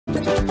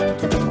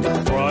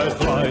Bright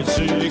light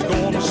city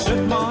gonna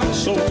set my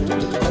soul.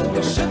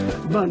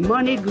 But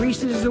money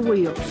greases the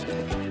wheels.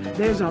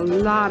 There's a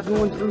lot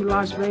going through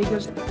Las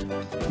Vegas.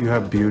 You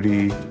have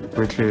beauty,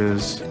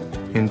 riches,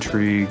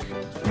 intrigue,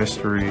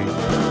 mystery.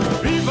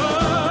 Viva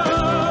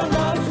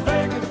Las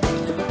Vegas!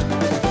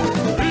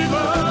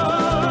 Viva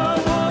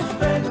Las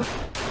Vegas!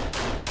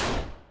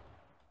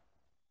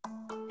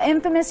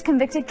 Infamous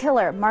convicted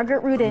killer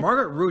Margaret Rudin.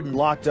 Margaret Rudin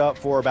locked up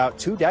for about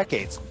 2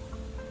 decades.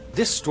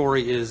 This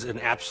story is an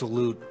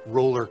absolute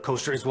roller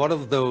coaster. It's one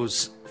of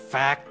those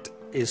fact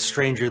is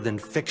stranger than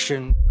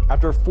fiction.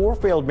 After 4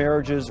 failed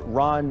marriages,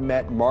 Ron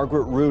met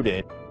Margaret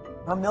Rudin.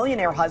 Her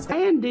millionaire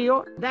husband. And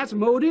deal, that's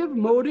motive,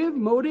 motive,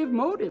 motive,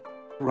 motive.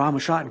 Ron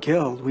was shot and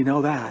killed, we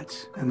know that.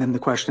 And then the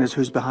question is,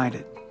 who's behind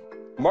it?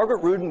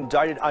 Margaret Rudin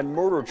indicted on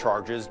murder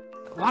charges.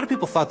 A lot of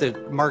people thought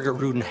that Margaret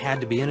Rudin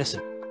had to be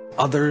innocent.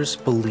 Others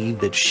believe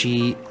that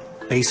she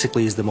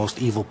basically is the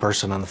most evil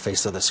person on the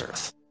face of this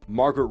earth.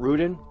 Margaret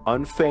Rudin,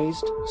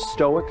 unfazed,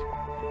 stoic,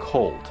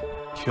 cold.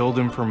 Killed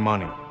him for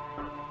money.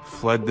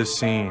 Fled the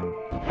scene.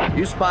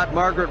 You spot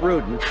Margaret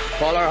Rudin,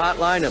 call our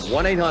hotline at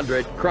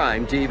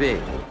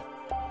 1-800-CRIME-TV.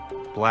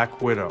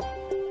 Black Widow.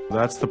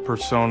 That's the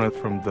persona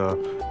from the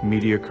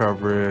media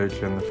coverage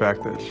and the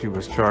fact that she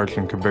was charged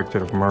and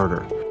convicted of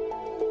murder.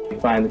 We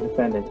find the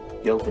defendant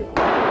guilty.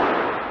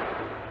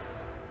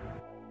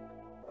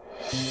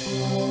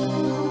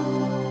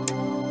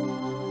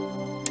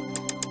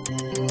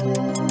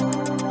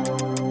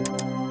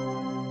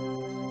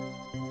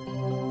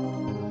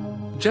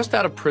 Just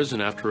out of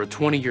prison after a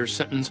 20-year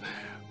sentence,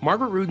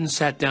 Margaret Rudin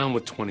sat down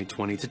with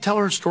 2020 to tell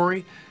her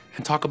story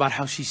and talk about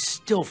how she's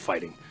still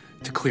fighting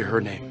to clear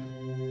her name.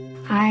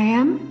 I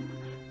am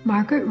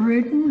Margaret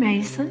Rudin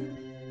Mason.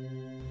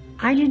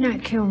 I did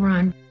not kill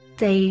Ron.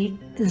 They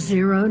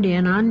zeroed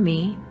in on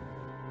me.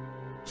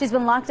 She's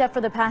been locked up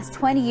for the past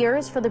 20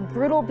 years for the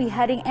brutal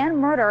beheading and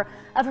murder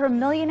of her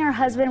millionaire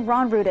husband,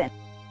 Ron Rudin.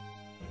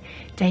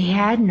 They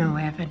had no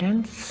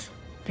evidence.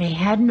 They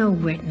had no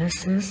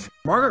witnesses.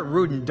 Margaret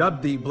Rudin,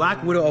 dubbed the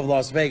Black Widow of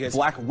Las Vegas.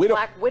 Black Widow.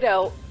 Black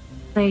Widow.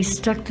 They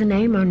stuck the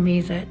name on me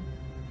that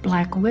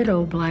Black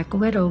Widow, Black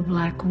Widow,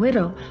 Black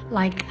Widow,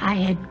 like I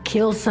had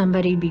killed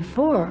somebody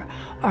before,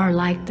 or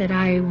like that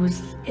I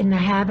was in the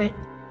habit.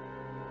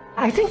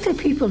 I think that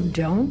people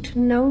don't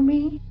know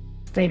me.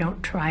 They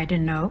don't try to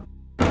know.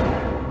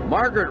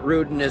 Margaret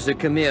Rudin is a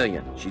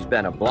chameleon. She's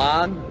been a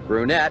blonde, a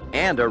brunette,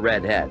 and a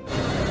redhead.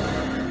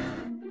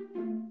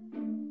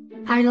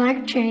 I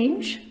like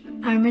change.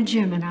 I'm a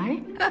Gemini.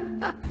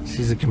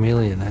 She's a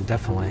chameleon,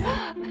 definitely.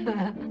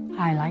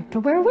 I like to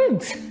wear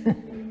wigs.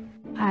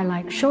 I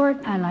like short,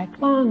 I like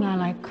long, I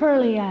like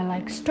curly, I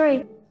like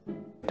straight.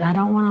 I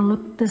don't want to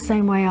look the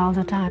same way all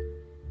the time.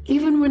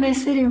 Even when I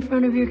sit in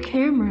front of your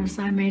cameras,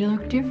 I may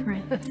look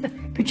different.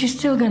 But you're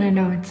still going to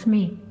know it's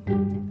me.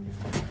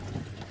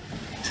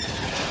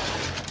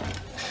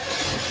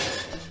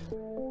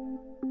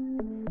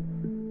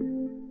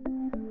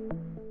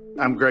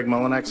 I'm Greg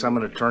Mullinex. I'm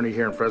an attorney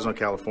here in Fresno,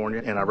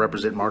 California, and I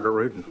represent Margaret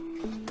Rudin.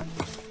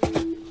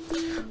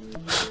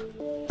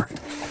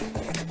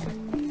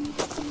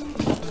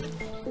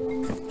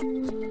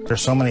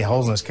 There's so many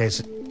holes in this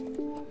case.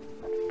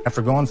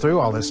 After going through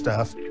all this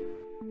stuff,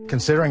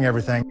 considering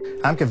everything,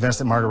 I'm convinced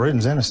that Margaret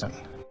Rudin's innocent.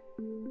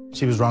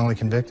 She was wrongly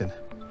convicted.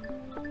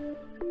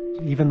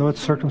 Even though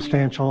it's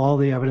circumstantial, all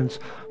the evidence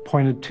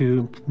pointed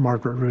to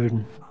Margaret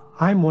Rudin.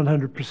 I'm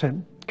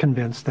 100%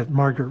 convinced that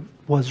Margaret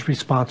was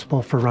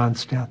responsible for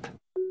Ron's death.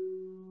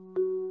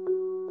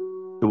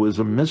 It was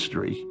a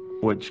mystery,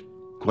 which,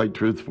 quite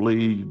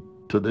truthfully,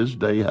 to this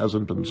day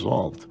hasn't been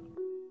solved.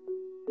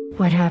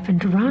 What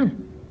happened to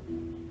Ron?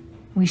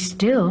 We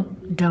still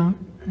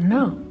don't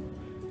know.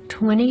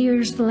 20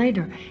 years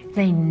later,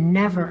 they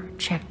never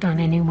checked on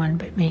anyone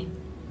but me.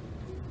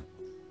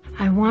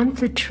 I want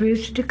the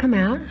truth to come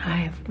out. I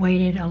have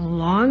waited a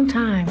long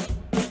time.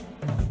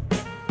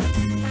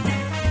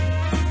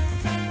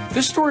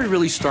 This story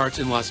really starts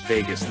in Las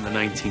Vegas in the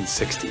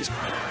 1960s.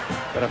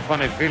 Got a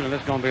funny feeling this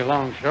is going to be a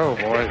long show,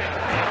 boys.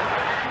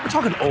 We're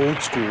talking old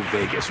school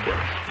Vegas, where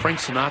Frank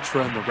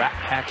Sinatra and the Rat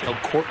Pack held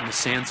court in the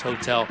Sands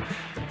Hotel,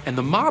 and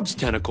the mob's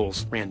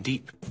tentacles ran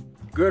deep.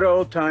 Good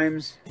old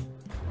times.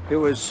 It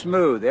was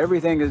smooth.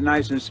 Everything is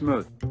nice and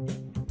smooth.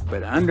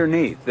 But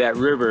underneath that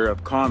river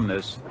of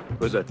calmness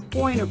was a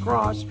point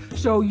across,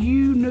 so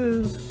you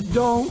knew,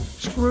 don't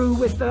screw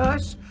with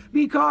us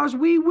because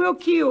we will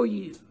kill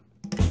you.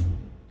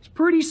 It's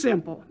pretty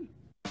simple.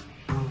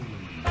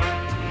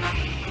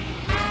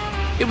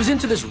 It was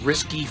into this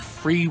risky,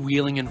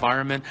 freewheeling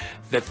environment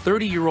that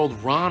 30-year-old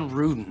Ron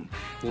Rudin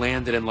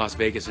landed in Las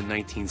Vegas in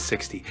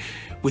 1960,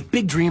 with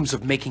big dreams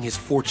of making his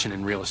fortune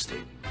in real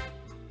estate.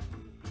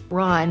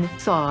 Ron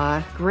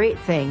saw great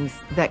things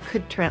that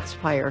could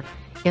transpire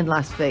in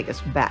Las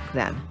Vegas back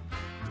then.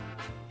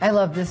 I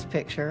love this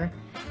picture.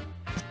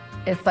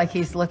 It's like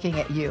he's looking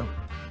at you,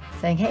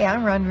 saying, hey,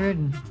 I'm Ron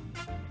Rudin,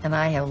 and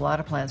I have a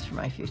lot of plans for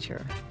my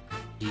future.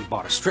 He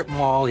bought a strip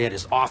mall, he had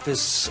his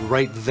office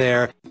right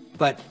there.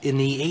 But in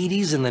the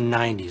 80s and the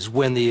 90s,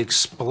 when the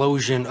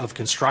explosion of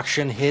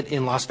construction hit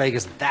in Las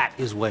Vegas, that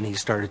is when he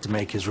started to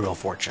make his real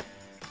fortune.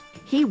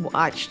 He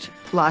watched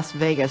Las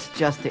Vegas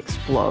just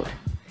explode,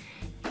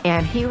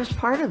 and he was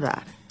part of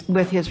that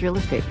with his real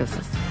estate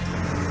business.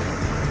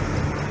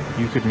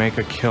 You could make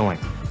a killing,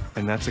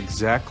 and that's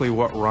exactly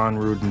what Ron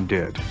Rudin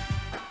did.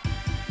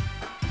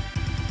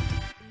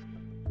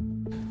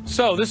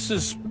 So this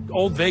is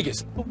old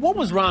Vegas. What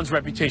was Ron's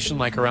reputation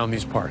like around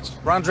these parts?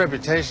 Ron's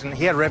reputation,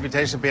 he had a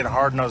reputation of being a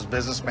hard-nosed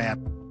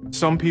businessman.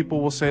 Some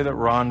people will say that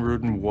Ron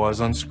Rudin was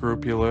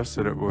unscrupulous,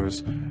 that it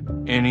was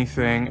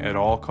anything at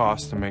all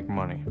costs to make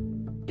money.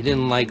 He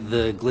didn't like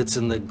the glitz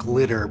and the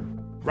glitter.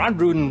 Ron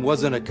Rudin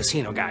wasn't a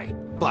casino guy,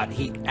 but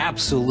he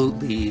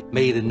absolutely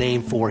made a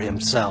name for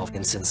himself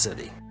in Sin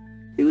City.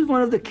 He was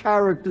one of the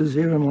characters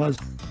here in Las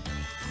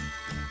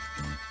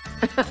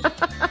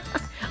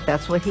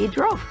That's what he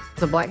drove,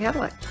 the black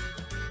Cadillac.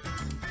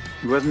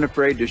 He wasn't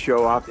afraid to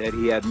show off that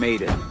he had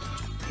made it.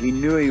 He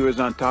knew he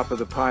was on top of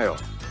the pile.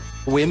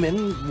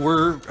 Women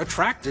were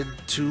attracted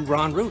to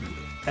Ron Rudin,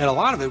 and a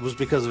lot of it was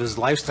because of his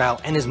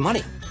lifestyle and his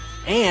money.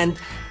 And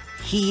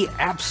he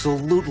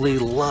absolutely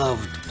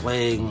loved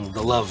playing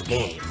the love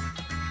game.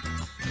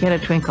 He had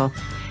a twinkle.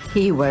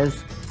 He was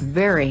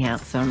very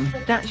handsome,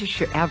 not just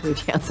your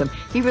average handsome.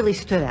 He really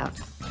stood out.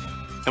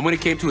 And when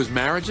it came to his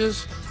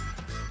marriages,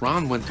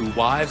 Ron went through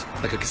wives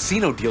like a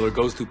casino dealer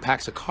goes through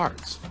packs of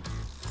cards.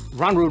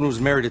 Ron Rudin was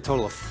married a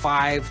total of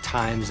 5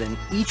 times, and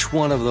each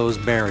one of those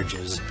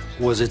marriages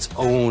was its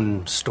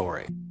own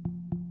story.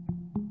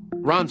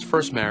 Ron's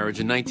first marriage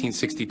in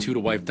 1962 to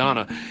wife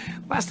Donna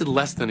lasted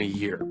less than a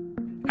year.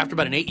 After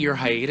about an 8-year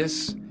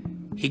hiatus,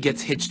 he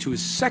gets hitched to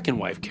his second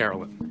wife,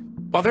 Carolyn.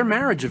 While their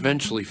marriage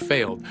eventually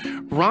failed,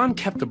 Ron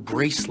kept a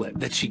bracelet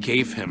that she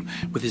gave him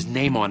with his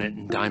name on it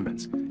in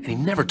diamonds, and he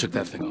never took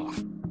that thing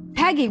off.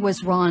 Peggy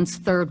was Ron's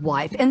third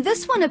wife, and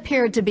this one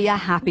appeared to be a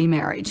happy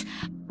marriage.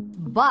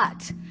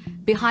 But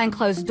behind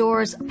closed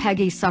doors,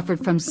 Peggy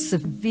suffered from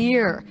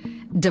severe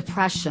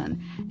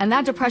depression, and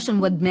that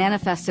depression would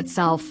manifest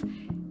itself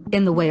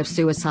in the way of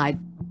suicide.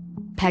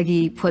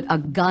 Peggy put a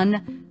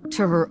gun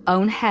to her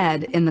own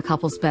head in the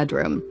couple's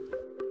bedroom.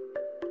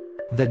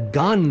 The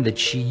gun that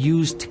she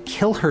used to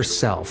kill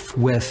herself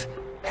with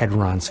had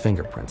Ron's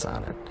fingerprints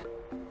on it.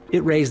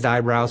 It raised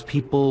eyebrows.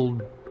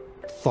 People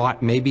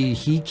thought maybe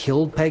he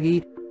killed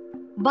Peggy.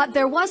 But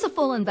there was a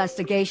full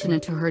investigation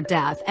into her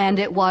death, and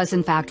it was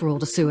in fact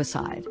ruled a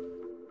suicide.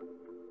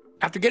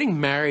 After getting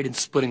married and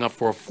splitting up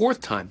for a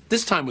 4th time,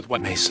 this time with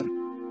White Mason.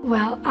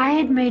 Well, I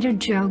had made a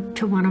joke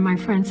to one of my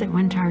friends that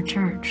went to our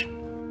church.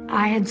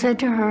 I had said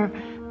to her,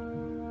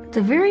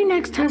 the very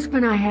next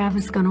husband I have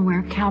is going to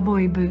wear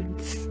cowboy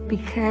boots,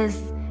 because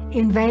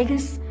in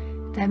Vegas,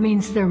 that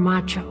means they're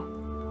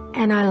macho,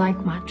 and I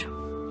like macho.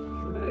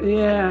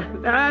 Yeah,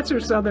 that's her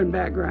Southern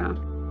background.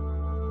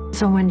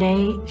 So one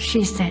day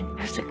she said,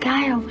 there's a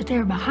guy over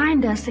there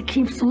behind us that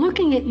keeps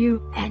looking at you,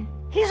 and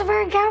he's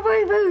wearing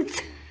cowboy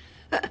boots.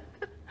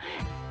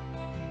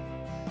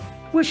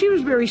 Well, she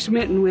was very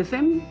smitten with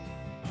him.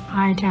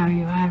 I tell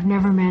you, I've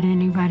never met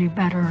anybody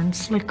better and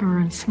slicker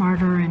and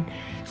smarter and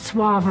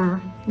suaver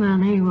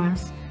than he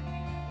was.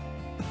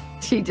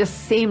 She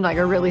just seemed like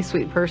a really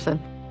sweet person.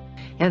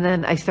 And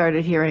then I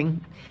started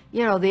hearing,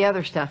 you know, the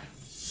other stuff.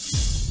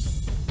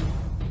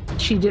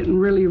 She didn't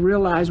really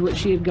realize what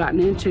she had gotten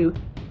into.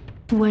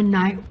 One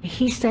night,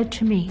 he said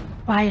to me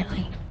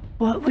quietly,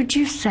 what would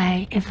you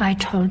say if I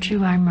told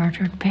you I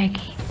murdered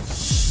Peggy?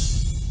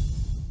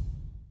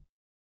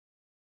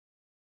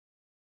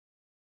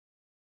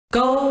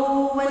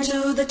 Going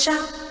to the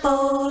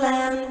chapel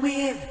and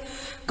we're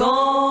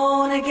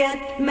gonna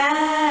get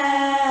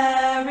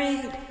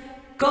married.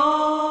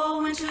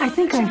 I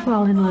think I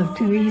fall in love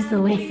too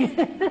easily.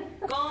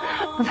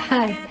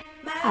 But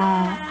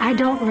I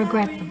don't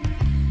regret them.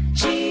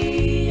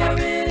 Gee, I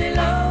really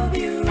love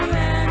you.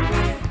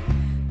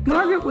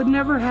 Margaret would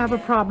never have a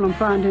problem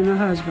finding a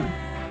husband.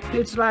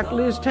 It's like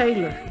Liz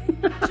Taylor,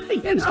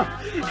 you know.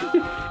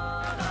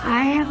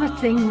 I have a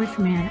thing with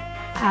men.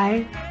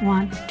 I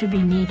want to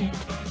be needed.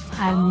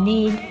 I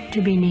need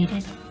to be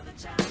needed.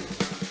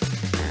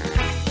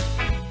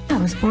 I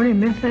was born in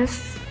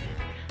Memphis.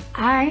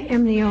 I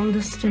am the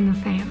oldest in the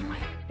family.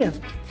 I have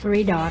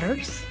 3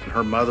 daughters.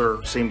 Her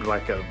mother seemed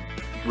like a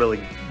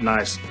really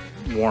nice,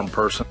 warm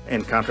person,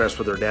 in contrast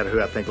with her dad, who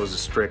I think was a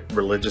strict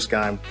religious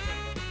guy.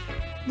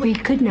 We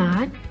could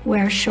not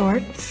wear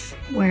shorts,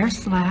 wear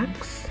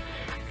slacks,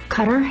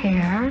 cut our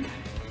hair.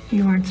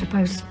 You weren't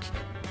supposed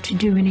to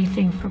do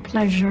anything for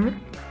pleasure.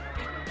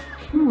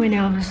 When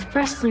Elvis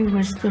Presley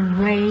was the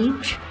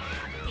rage,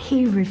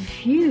 he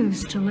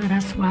refused to let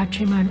us watch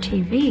him on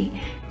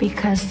TV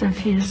because of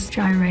his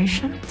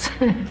gyrations.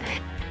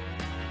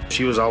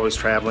 She was always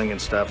traveling and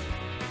stuff.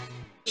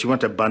 She went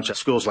to a bunch of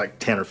schools, like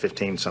 10 or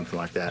 15, something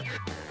like that.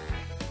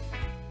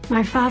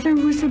 My father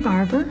was a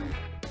barber.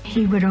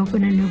 He would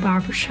open a new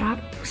barber shop,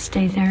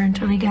 stay there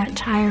until he got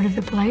tired of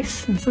the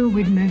place, and so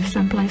we'd move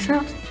someplace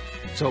else.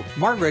 So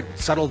Margaret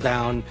settled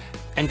down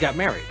and got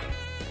married.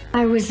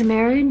 I was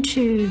married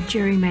to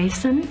Jerry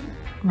Mason,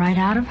 right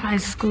out of high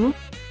school.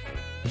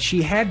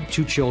 She had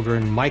 2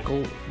 children,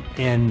 Michael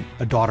and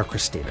a daughter,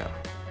 Christina.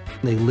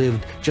 They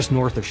lived just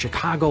north of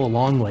Chicago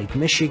along Lake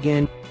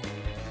Michigan.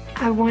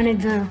 I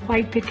wanted the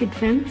white picket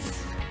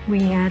fence.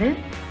 We had it.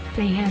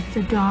 They had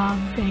the dog,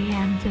 they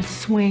had the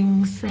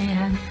swings, they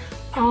had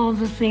all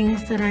the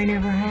things that I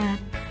never had.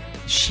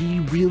 She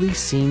really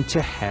seemed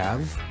to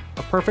have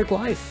a perfect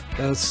life,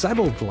 a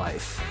settled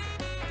life,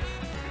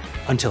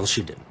 until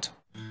she didn't.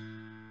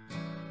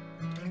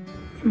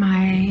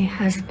 My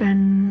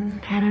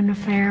husband had an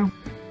affair.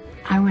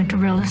 I went to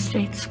real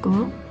estate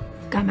school,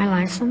 got my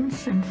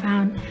license, and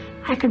found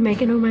I could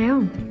make it on my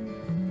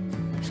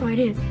own. So I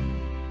did.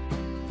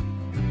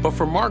 But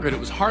for Margaret, it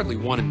was hardly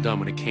one and done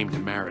when it came to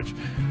marriage.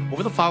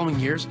 Over the following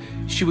years,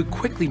 she would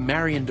quickly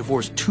marry and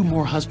divorce 2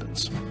 more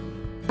husbands.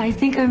 I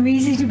think I'm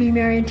easy to be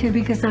married to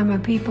because I'm a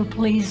people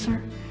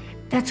pleaser.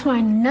 That's why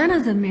none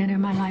of the men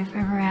in my life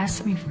ever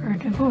asked me for a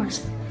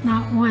divorce.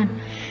 Not one.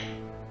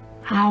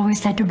 I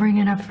always had to bring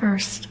it up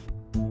first.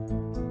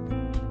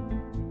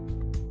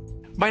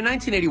 By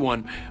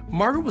 1981,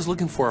 Margaret was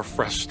looking for a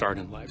fresh start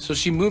in life, so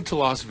she moved to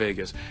Las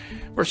Vegas,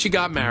 where she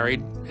got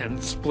married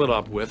and split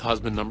up with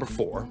husband number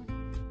 4.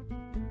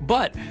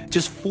 But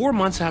just 4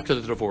 months after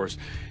the divorce,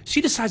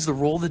 she decides to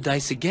roll the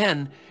dice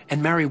again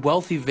and marry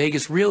wealthy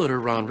Vegas realtor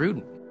Ron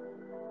Rudin.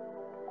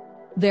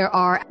 There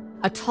are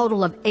a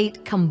total of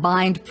 8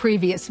 combined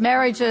previous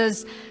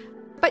marriages,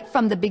 but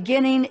from the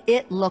beginning,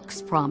 it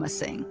looks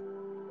promising.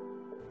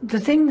 The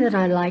thing that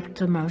I liked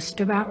the most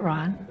about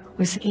Ron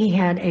was he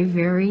had a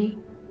very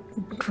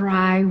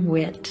dry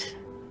wit,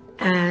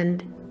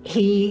 and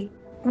he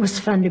was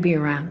fun to be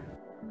around.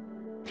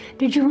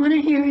 Did you want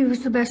to hear he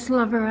was the best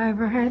lover I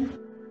ever had?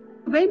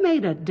 They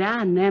made a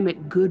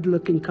dynamic,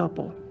 good-looking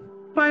couple.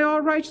 By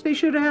all rights, they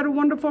should have had a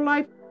wonderful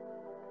life.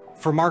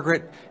 For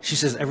Margaret, she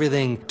says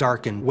everything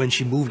darkened when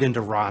she moved into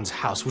Ron's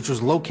house, which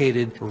was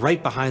located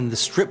right behind the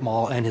strip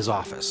mall and his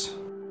office.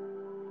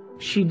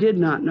 She did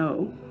not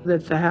know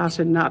that the house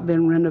had not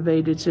been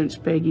renovated since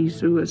Peggy's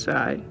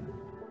suicide.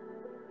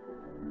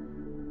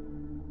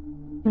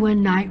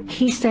 One night,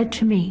 he said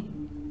to me,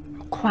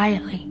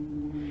 quietly,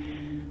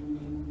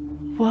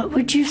 "What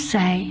would you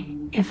say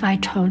if I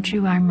told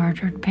you I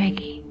murdered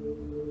Peggy?"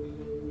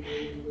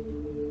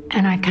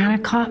 And I kind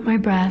of caught my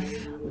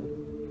breath,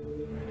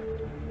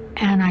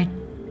 and I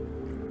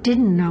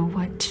didn't know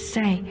what to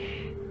say,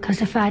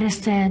 because if I'd have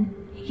said,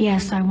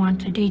 "Yes, I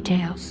want the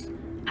details,"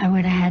 I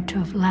would have had to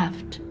have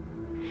left.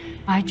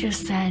 I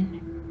just said,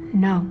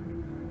 "No,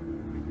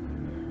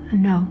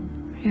 no,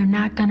 you're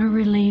not going to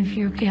relieve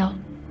your guilt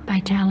by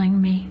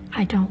telling me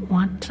I don't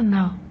want to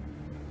know."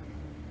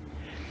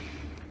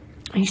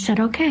 He said,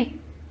 "Okay."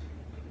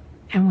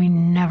 And we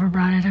never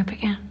brought it up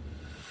again.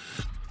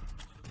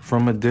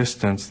 From a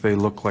distance, they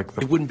look like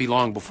It wouldn't be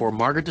long before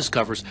Margaret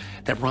discovers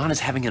that Ron is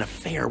having an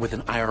affair with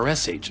an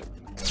IRS agent.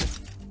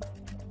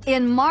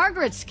 In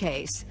Margaret's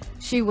case,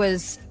 she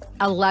was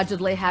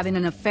allegedly having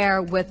an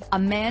affair with a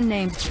man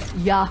named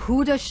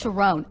Yehuda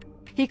Sharon.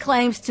 He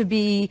claims to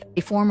be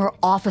a former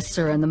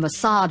officer in the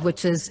Mossad,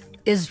 which is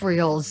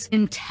Israel's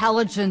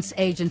intelligence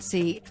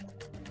agency.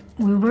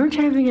 We weren't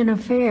having an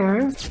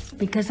affair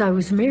because I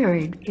was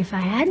married. If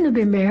I hadn't have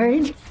been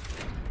married,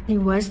 he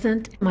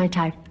wasn't my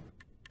type.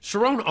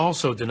 Sharon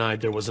also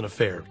denied there was an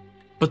affair,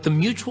 but the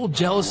mutual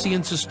jealousy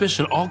and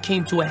suspicion all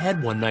came to a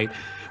head one night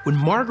when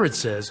Margaret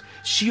says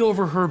she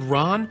overheard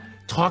Ron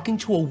talking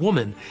to a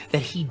woman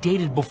that he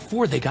dated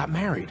before they got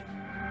married.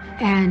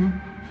 And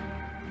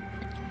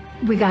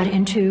we got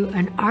into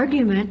an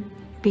argument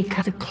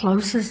because the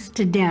closest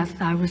to death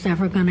I was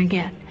ever going to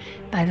get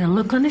by the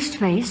look on his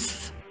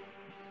face.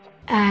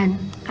 And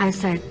I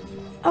said,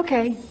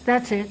 "Okay,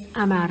 that's it.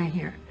 I'm out of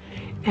here."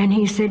 And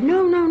he said,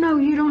 "No, no, no,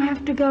 you don't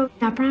have to go.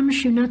 I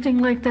promise you nothing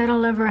like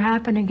that'll ever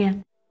happen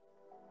again."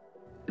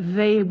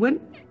 They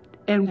went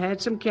and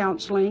had some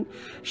counseling.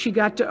 She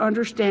got to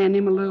understand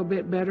him a little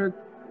bit better.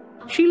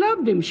 She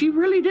loved him. She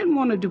really didn't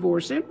want to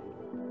divorce him.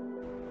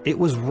 It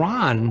was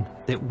Ron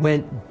that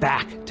went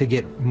back to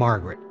get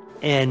Margaret.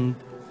 And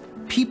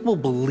people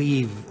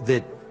believe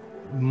that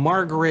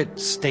Margaret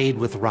stayed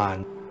with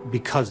Ron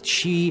because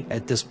she,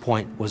 at this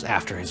point, was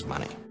after his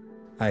money.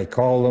 I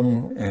called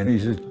him, and he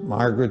says,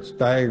 "Margaret's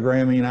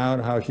diagramming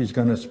out how she's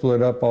going to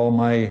split up all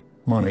my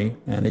money."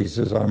 And he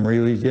says, "I'm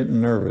really getting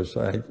nervous."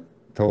 I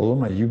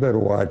told him, "You better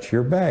watch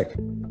your back."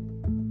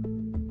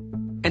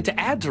 And to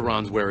add to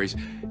Ron's worries,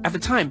 at the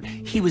time,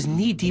 he was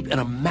knee-deep in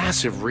a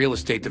massive real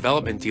estate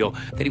development deal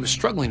that he was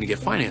struggling to get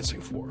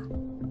financing for.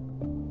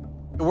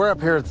 We're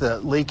up here at the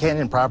Lee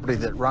Canyon property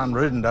that Ron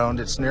Rudin owned.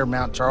 It's near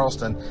Mount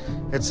Charleston.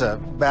 It's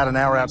about an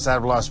hour outside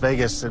of Las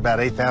Vegas, at about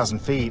 8,000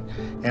 feet.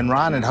 And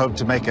Ron had hoped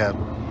to make a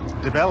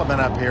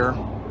development up here.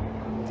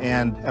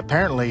 And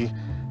apparently,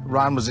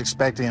 Ron was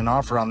expecting an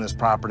offer on this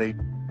property.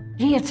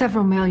 He had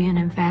several million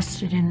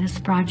invested in this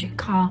project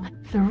called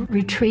the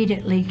Retreat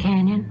at Lee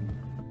Canyon.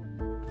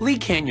 Lee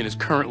Canyon is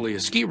currently a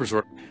ski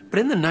resort, but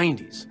in the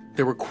 90s,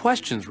 there were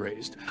questions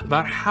raised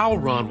about how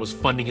Ron was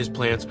funding his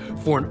plans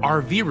for an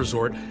RV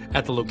resort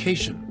at the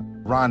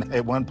location. Ron,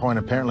 at one point,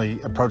 apparently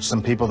approached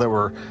some people that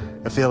were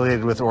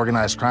affiliated with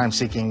organized crime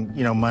seeking,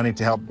 money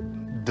to help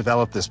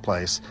develop this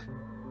place.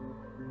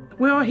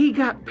 Well, he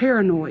got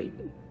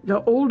paranoid.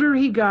 The older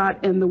he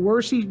got and the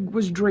worse he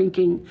was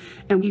drinking,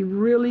 and he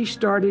really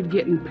started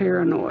getting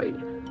paranoid.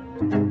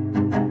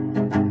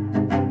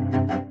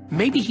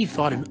 Maybe he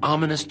thought an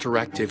ominous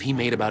directive he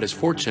made about his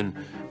fortune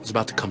was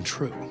about to come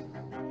true.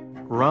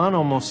 Ron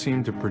almost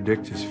seemed to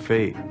predict his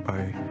fate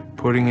by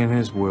putting in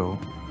his will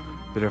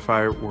that if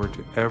I were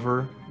to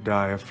ever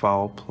die of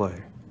foul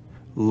play,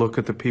 look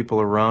at the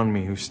people around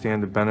me who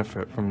stand to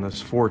benefit from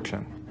this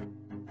fortune.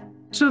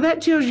 So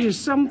that tells you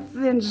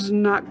something's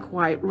not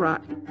quite right.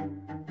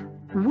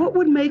 What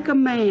would make a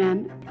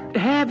man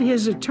have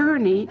his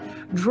attorney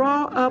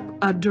draw up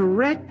a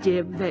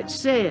directive that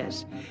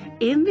says,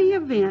 in the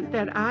event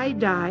that I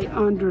die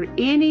under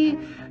any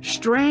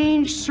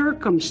strange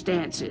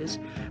circumstances,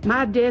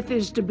 my death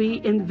is to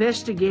be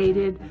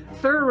investigated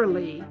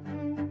thoroughly?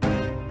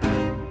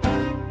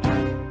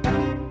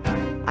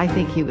 I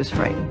think he was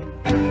frightened.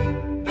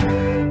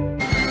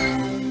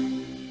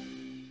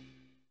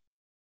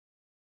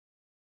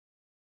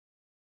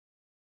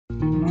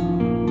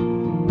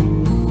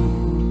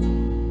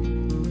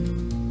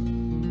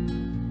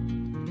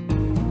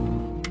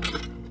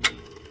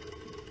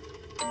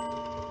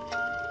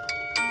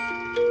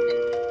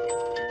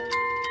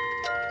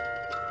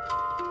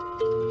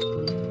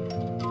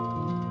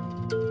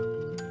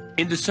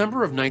 In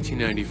December of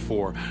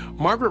 1994,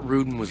 Margaret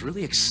Rudin was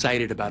really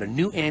excited about a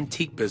new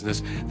antique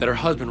business that her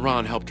husband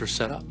Ron helped her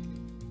set up.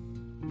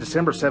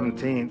 December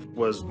 17th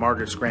was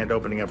Margaret's grand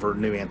opening of her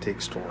new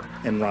antique store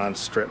in Ron's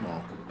strip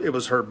mall. It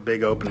was her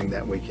big opening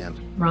that weekend.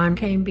 Ron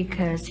came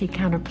because he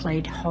kind of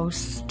played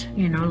host,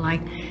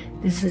 like,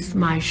 this is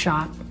my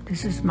shop,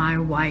 this is my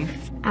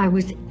wife. I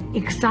was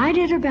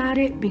excited about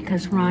it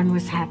because Ron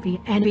was happy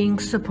and being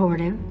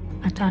supportive.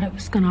 I thought it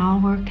was going to all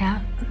work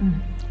out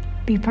and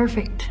be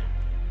perfect.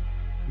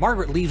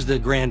 Margaret leaves the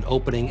grand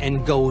opening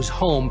and goes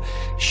home.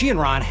 She and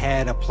Ron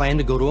had a plan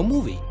to go to a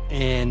movie,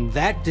 and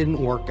that didn't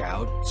work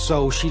out,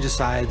 so she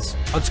decides,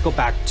 let's go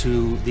back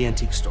to the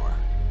antique store.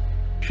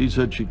 She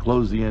said she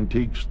closed the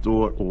antique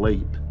store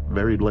late,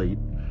 very late.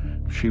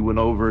 She went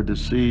over to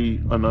see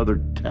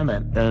another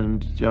tenant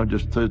and,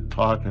 just to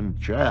talk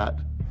and chat.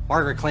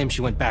 Margaret claims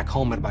she went back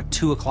home at about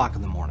 2 o'clock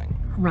in the morning.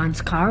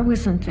 Ron's car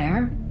wasn't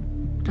there.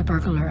 The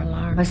burglar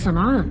alarm wasn't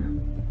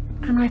on.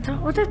 And I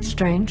thought, well, that's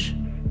strange.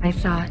 I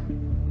thought,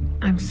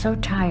 I'm so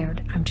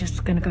tired, I'm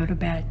just gonna go to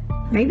bed.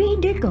 Maybe he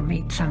did go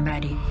meet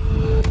somebody.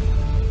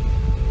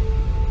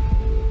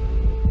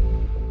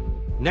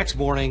 Next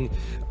morning,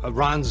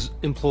 Ron's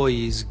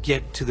employees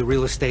get to the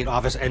real estate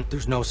office and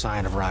there's no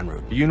sign of Ron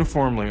Rudin.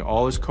 Uniformly,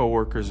 all his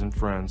coworkers and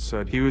friends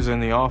said he was in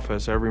the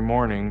office every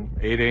morning,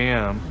 8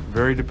 a.m.,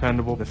 very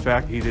dependable. The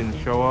fact he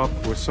didn't show up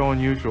was so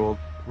unusual.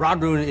 Ron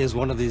Rudin is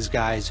one of these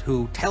guys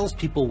who tells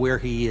people where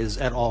he is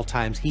at all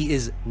times. He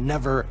is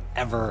never,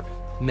 ever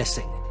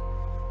missing.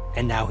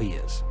 And now he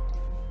is.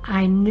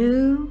 I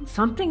knew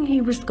something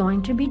he was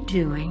going to be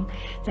doing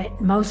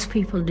that most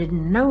people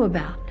didn't know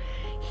about.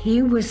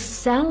 He was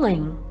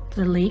selling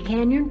the Lee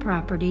Canyon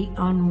property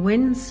on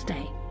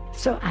Wednesday.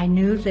 So I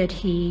knew that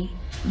he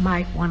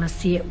might want to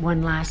see it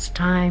one last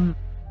time.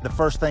 The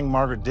first thing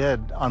Margaret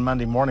did on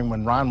Monday morning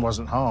when Ron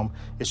wasn't home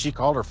is she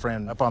called her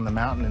friend up on the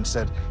mountain and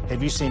said,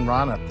 have you seen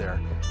Ron up there?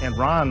 And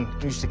Ron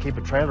used to keep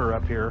a trailer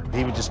up here.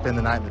 He would just spend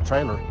the night in the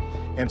trailer.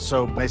 And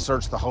so they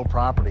searched the whole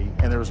property,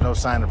 and there was no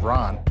sign of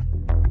Ron.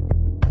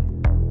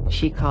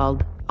 She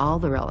called all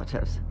the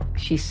relatives.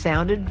 She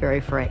sounded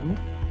very frightened,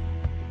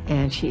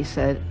 and she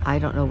said, I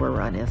don't know where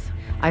Ron is.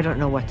 I don't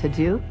know what to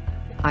do.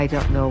 I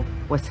don't know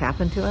what's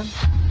happened to him.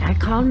 I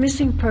called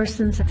missing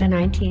persons the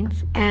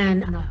 19th,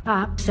 and the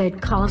cop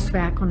said, call us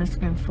back when it's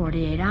been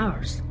 48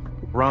 hours.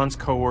 Ron's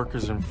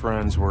coworkers and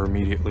friends were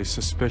immediately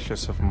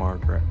suspicious of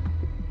Margaret.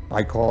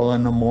 I call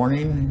in the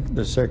morning,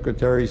 the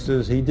secretary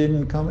says, he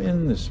didn't come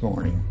in this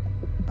morning.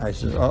 I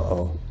says,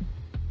 uh-oh.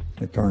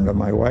 I turned to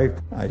my wife.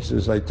 I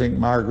says, I think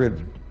Margaret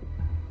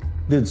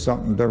did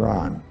something to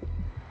Ron.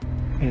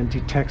 And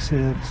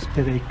detectives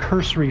did a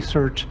cursory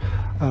search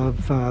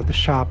of the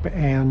shop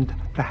and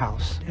the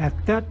house.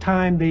 At that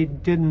time, they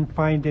didn't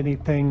find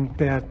anything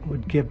that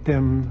would give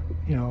them,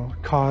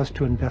 cause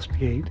to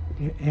investigate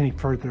any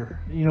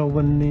further.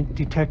 When the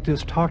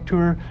detectives talked to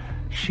her,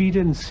 she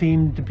didn't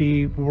seem to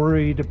be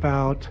worried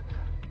about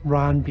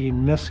Ron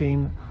being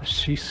missing.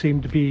 She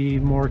seemed to be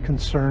more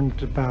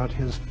concerned about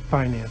his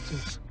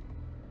finances.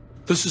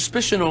 The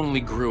suspicion only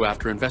grew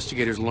after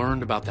investigators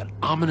learned about that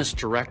ominous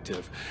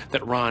directive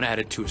that Ron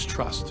added to his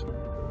trust.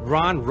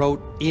 Ron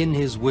wrote in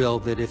his will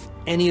that if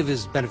any of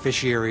his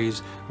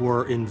beneficiaries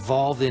were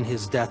involved in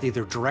his death,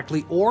 either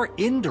directly or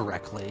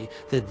indirectly,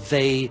 that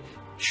they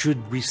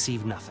should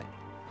receive nothing.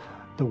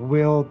 The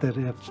will that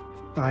if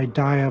I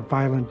die a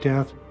violent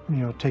death,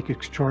 take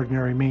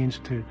extraordinary means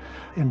to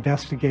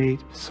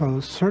investigate. So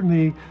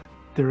certainly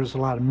there is a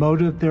lot of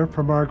motive there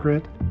for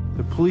Margaret.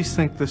 The police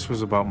think this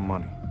was about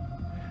money,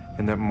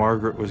 and that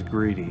Margaret was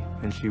greedy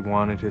and she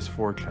wanted his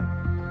fortune.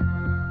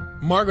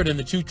 Margaret and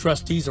the two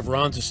trustees of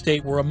Ron's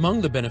estate were among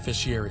the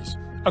beneficiaries.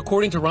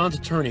 According to Ron's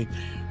attorney,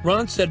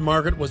 Ron said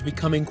Margaret was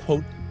becoming,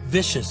 quote,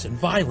 vicious and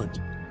violent.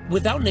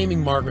 Without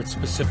naming Margaret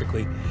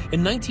specifically,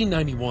 in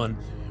 1991,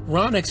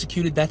 Ron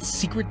executed that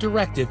secret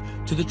directive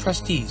to the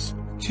trustees.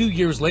 2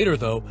 years later,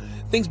 though,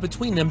 things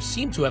between them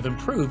seemed to have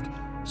improved,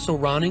 so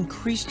Ron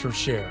increased her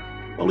share.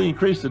 Well, he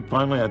increased it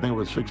finally, I think it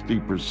was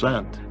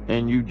 60%.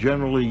 And you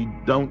generally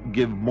don't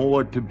give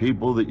more to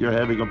people that you're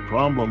having a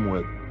problem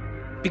with.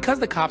 Because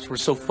the cops were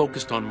so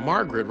focused on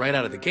Margaret right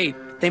out of the gate,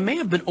 they may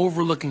have been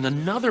overlooking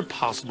another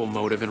possible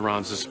motive in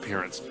Ron's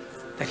disappearance,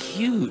 that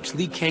huge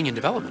Lee Canyon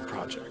development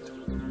project.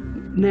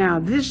 Now,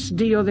 this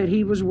deal that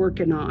he was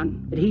working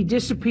on, he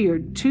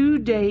disappeared 2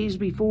 days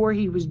before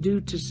he was due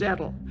to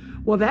settle.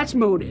 Well, that's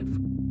motive.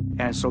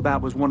 And so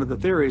that was one of the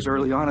theories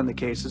early on in the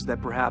case, is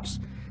that perhaps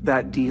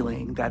that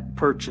dealing, that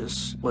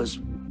purchase, was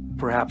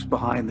perhaps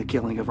behind the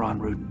killing of Ron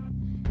Rudin.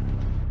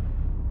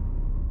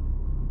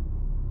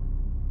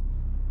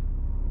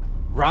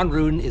 Ron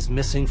Rudin is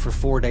missing for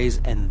 4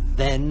 days, and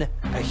then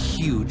a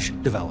huge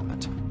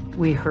development.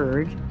 We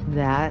heard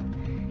that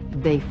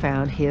they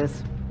found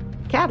his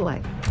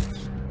Cadillac.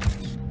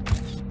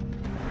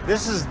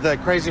 This is the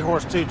Crazy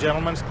Horse 2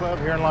 Gentlemen's Club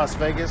here in Las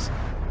Vegas.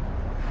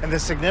 And the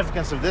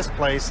significance of this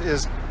place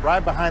is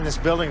right behind this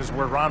building is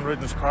where Ron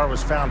Rudin's car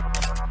was found.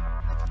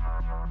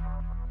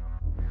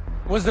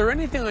 Was there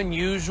anything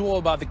unusual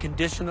about the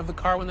condition of the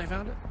car when they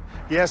found it?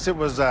 Yes, it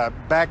was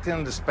backed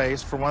into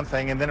space for one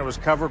thing, and then it was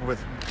covered with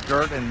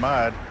dirt and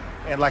mud,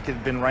 and like it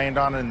had been rained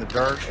on in the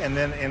dirt. And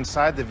then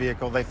inside the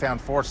vehicle, they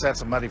found 4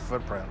 sets of muddy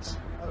footprints.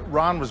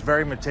 Ron was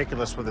very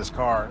meticulous with his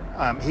car.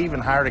 He even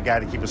hired a guy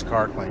to keep his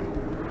car clean.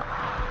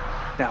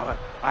 Now,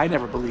 I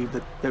never believed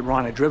that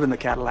Ron had driven the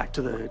Cadillac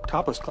to the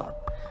Topless Club.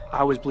 I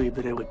always believed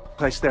that it was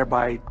placed there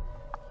by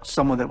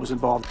someone that was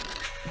involved.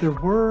 There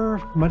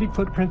were muddy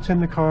footprints in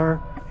the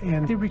car,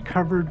 and they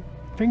recovered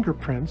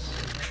fingerprints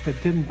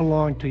that didn't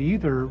belong to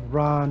either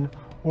Ron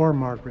or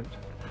Margaret.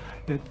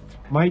 It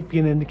might be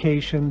an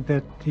indication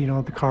that,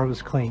 the car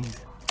was clean.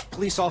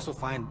 Police also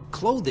find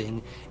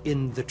clothing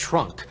in the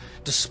trunk.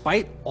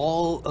 Despite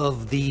all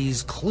of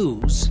these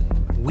clues,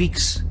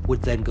 weeks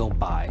would then go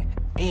by,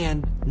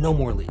 and no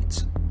more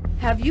leads.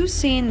 Have you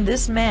seen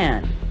this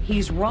man?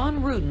 He's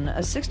Ron Rudin, a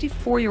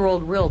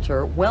 64-year-old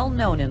realtor well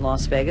known in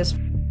Las Vegas.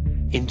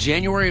 In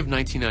January of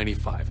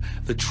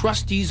 1995, the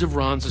trustees of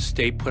Ron's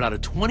estate put out a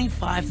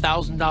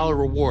 $25,000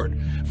 reward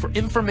for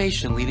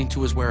information leading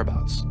to his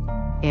whereabouts.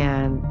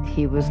 And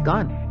he was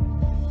gone.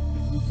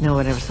 No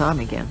one ever saw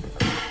him again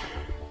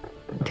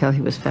until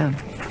he was found.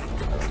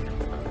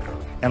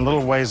 And a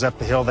little ways up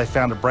the hill, they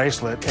found a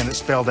bracelet, and it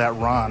spelled out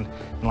Ron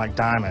in like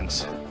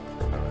diamonds.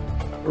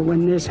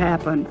 When this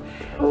happened,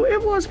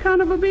 it was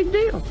kind of a big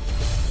deal.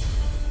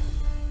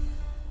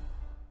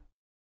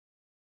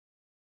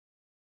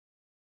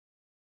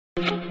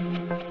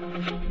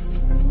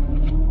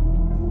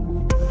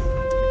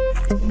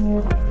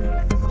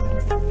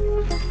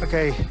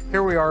 Okay,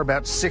 here we are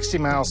about 60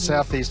 miles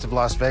southeast of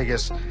Las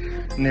Vegas,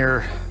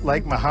 near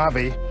Lake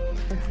Mojave,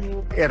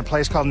 at a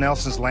place called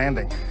Nelson's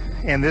Landing.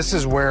 And this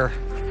is where,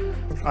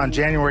 on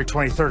January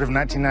 23rd of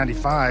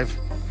 1995,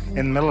 in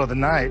the middle of the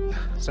night,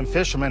 some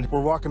fishermen were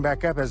walking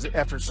back up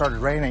after it started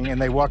raining, and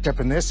they walked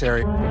up in this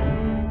area.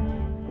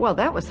 Well,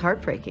 that was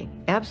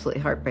heartbreaking,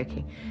 absolutely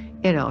heartbreaking,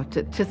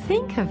 to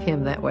think of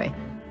him that way.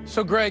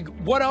 So, Greg,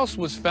 what else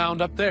was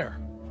found up there?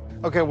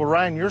 Okay, well,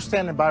 Ryan, you're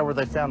standing by where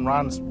they found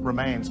Ron's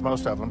remains,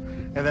 most of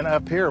them, and then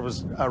up here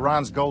was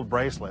Ron's gold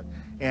bracelet,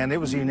 and it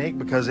was unique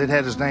because it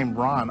had his name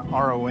Ron,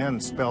 R-O-N,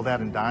 spelled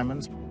out in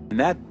diamonds. And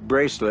that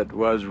bracelet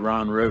was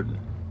Ron Rudin.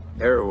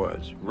 There it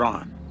was,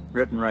 Ron,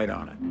 written right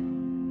on it.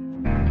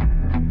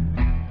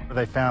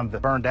 They found the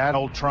burned out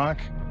old trunk.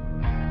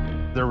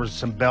 There was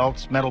some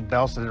belts, metal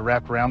belts that had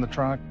wrapped around the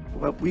trunk.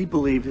 What we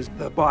believe is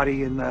the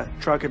body in the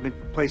truck had been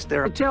placed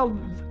there. To tell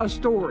a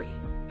story.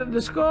 The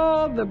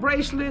skull, the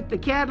bracelet, the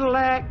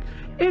Cadillac,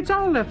 it's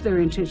all left there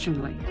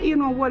intentionally. You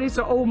know what? It's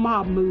an old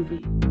mob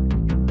movie.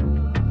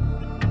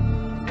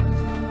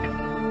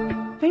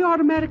 They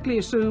automatically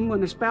assume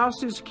when a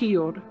spouse is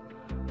killed,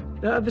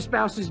 the other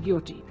spouse is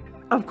guilty.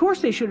 Of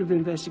course they should have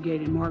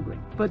investigated Margaret,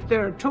 but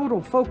their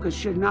total focus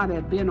should not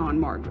have been on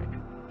Margaret.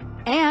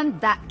 And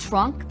that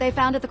trunk they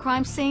found at the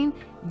crime scene,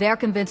 they're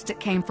convinced it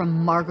came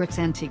from Margaret's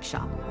antique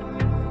shop.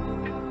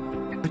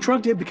 The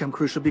trunk did become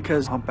crucial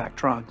because humpback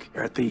trunk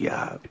at the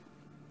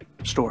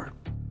store.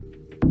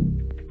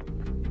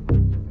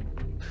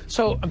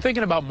 So I'm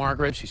thinking about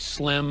Margaret. She's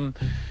slim,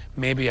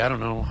 maybe, I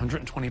don't know,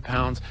 120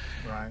 pounds.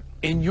 Right.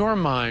 In your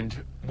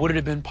mind, would it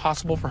have been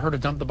possible for her to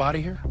dump the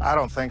body here? I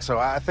don't think so.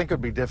 I think it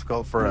would be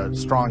difficult for a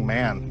strong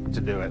man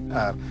to do it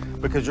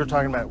because you're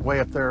talking about way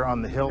up there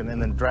on the hill and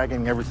then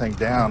dragging everything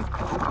down.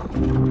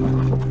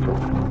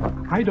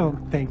 I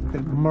don't think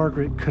that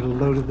Margaret could have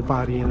loaded the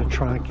body in a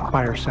trunk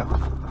by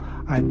herself.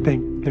 I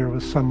think there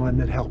was someone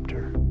that helped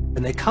her. And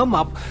they come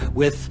up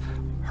with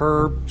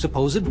her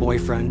supposed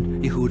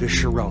boyfriend, Yehuda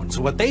Sharon.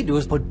 So what they do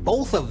is put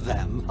both of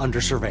them under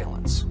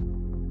surveillance.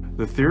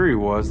 The theory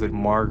was that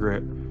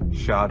Margaret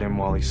shot him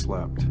while he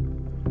slept.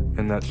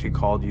 and that she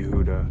called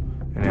Yehuda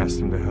and asked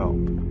him to help.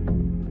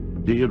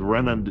 He had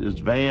rented his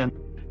van,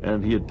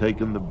 and he had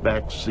taken the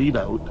back seat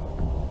out.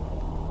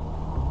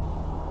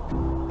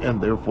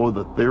 And therefore,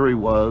 the theory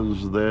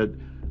was that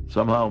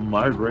somehow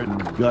Margaret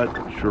got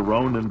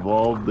Sharon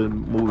involved in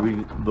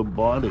moving the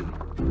body.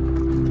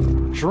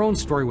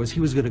 Sharon's story was he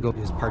was going to go to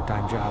his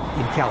part-time job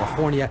in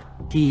California.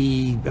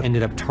 He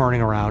ended up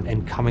turning around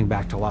and coming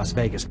back to Las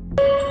Vegas.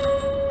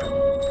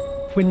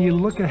 When you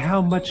look at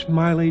how much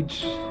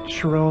mileage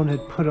Sharon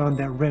had put on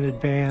that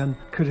rented van,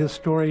 could his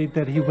story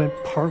that he went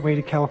partway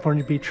to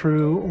California be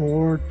true,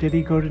 or did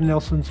he go to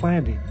Nelson's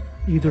Landing?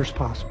 Either's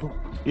possible.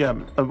 Yeah,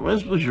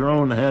 Mr.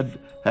 Sharon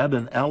had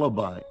an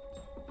alibi.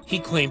 He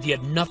claimed he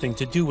had nothing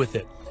to do with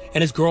it,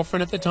 and his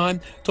girlfriend at the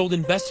time told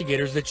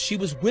investigators that she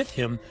was with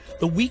him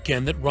the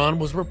weekend that Ron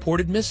was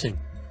reported missing.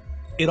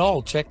 It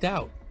all checked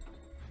out.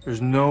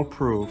 There's no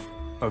proof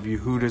of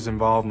Yehuda's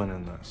involvement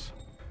in this.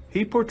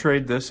 He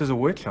portrayed this as a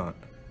witch hunt,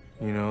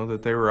 you know,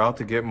 that they were out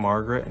to get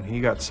Margaret and he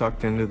got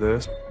sucked into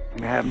this.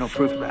 I have no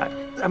proof of that.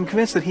 I'm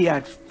convinced that he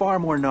had far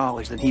more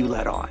knowledge than he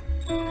let on.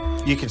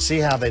 You can see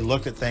how they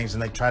looked at things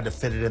and they tried to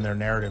fit it in their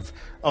narrative.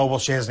 Oh, well,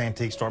 she has an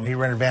antique store. He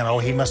rented a van. Oh,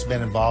 he must have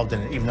been involved in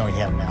it, even though he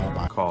had an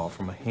alibi. Call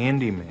from a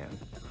handyman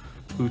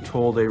who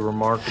told a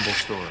remarkable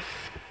story.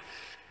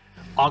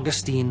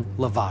 Augustine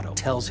Lovato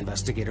tells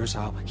investigators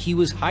how he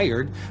was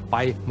hired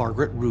by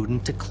Margaret Rudin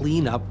to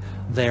clean up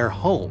their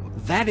home.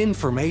 That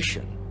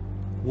information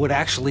would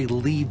actually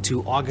lead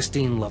to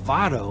Augustine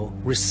Lovato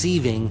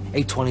receiving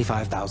a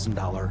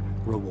 $25,000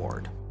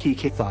 reward. He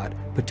thought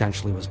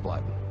potentially was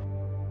blood.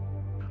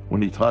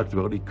 When he talked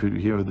about, he could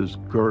hear this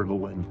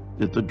gurgling.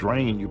 It's a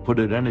drain. You put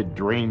it in, it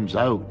drains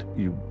out.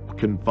 You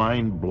can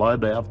find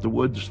blood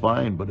afterwards,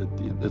 fine, but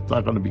it's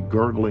not going to be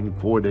gurgling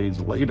 4 days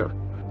later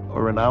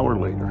or an hour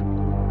later.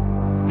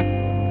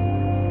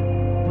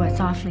 Well, it's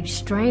awfully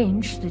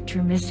strange that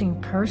your missing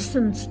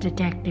persons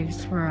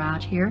detectives were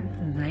out here.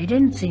 They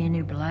didn't see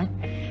any blood.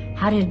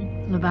 How did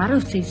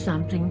Lovato see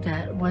something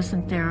that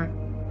wasn't there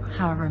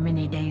however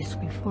many days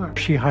before?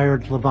 She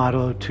hired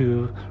Lovato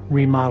to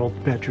remodel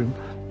the bedroom,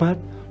 but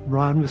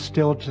Ron was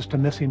still just a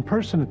missing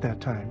person at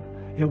that time.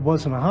 It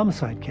wasn't a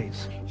homicide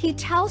case. He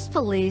tells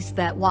police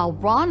that while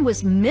Ron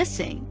was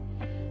missing,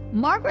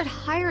 Margaret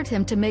hired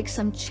him to make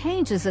some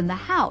changes in the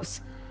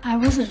house. I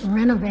wasn't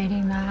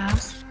renovating the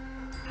house.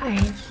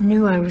 I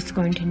knew I was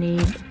going to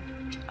need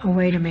a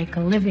way to make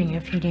a living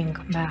if he didn't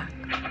come back,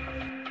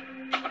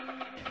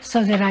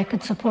 so that I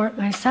could support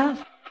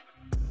myself.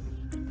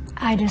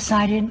 I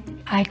decided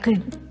I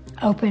could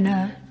open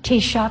a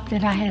tea shop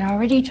that I had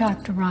already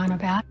talked to Ron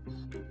about,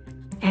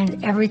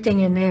 and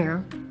everything in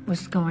there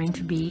was going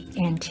to be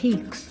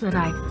antiques that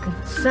I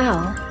could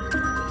sell.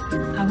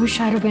 I wish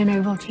I'd have been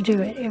able to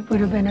do it. It would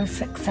have been a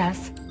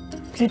success.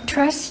 The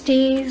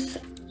trustees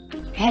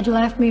had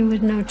left me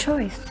with no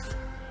choice.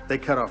 They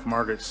cut off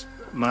Margaret's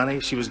money.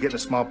 She was getting a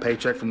small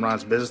paycheck from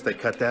Ron's business. They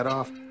cut that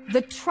off.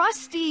 The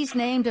trustees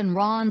named in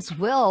Ron's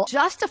will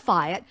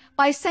justify it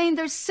by saying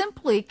they're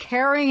simply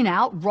carrying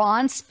out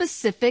Ron's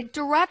specific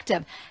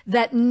directive,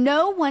 that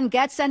no one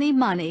gets any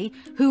money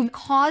who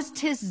caused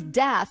his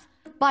death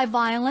by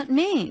violent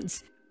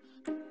means.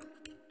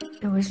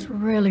 It was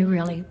really,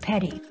 really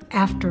petty.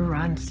 After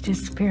Ron's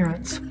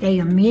disappearance, they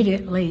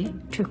immediately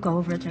took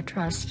over the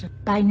trust.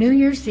 By New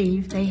Year's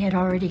Eve, they had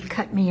already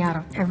cut me out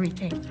of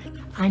everything.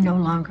 I no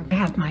longer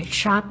have my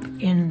shop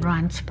in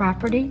Ron's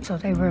property, so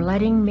they were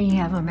letting me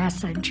have a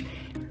message.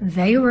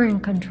 They were in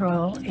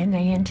control, and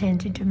they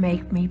intended to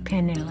make me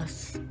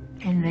penniless,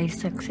 and they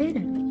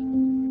succeeded.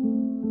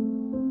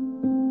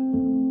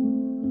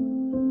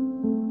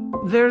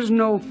 There's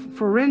no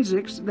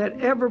forensics that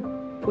ever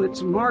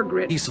puts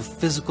Margaret. Piece of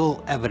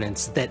physical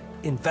evidence that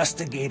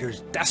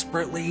investigators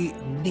desperately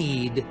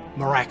need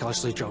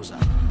miraculously shows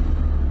up.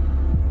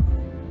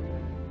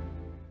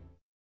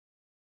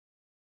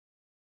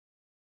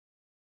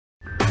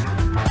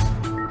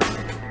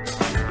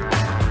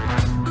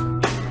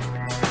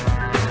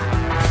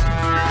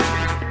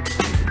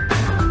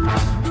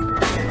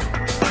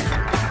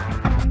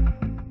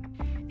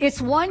 It's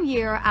 1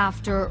 year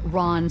after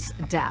Ron's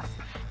death,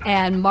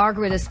 and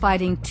Margaret is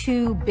fighting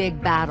two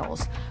big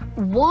battles.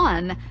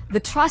 One, the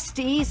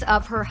trustees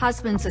of her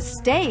husband's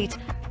estate,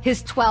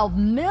 his $12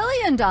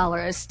 million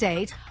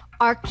estate,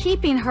 are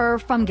keeping her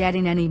from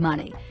getting any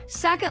money.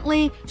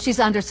 Secondly, she's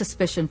under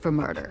suspicion for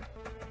murder.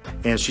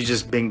 And she's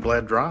just being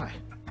bled dry.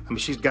 I mean,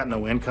 she's got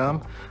no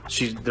income.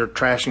 They're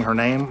trashing her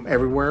name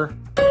everywhere.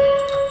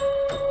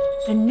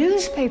 The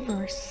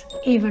newspapers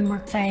even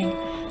were saying,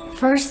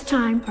 first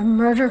time a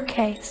murder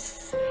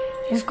case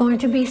is going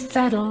to be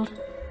settled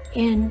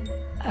in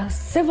a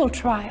civil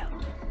trial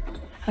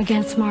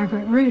against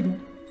Margaret Rudin.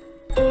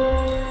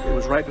 It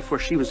was right before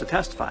she was to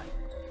testify.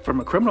 From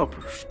a criminal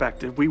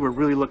perspective, we were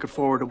really looking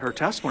forward to her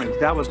testimony.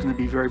 That was going to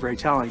be very, very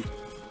telling.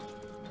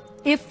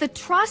 If the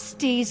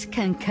trustees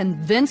can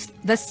convince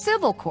the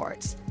civil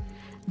courts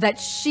that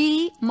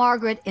she,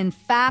 Margaret, in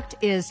fact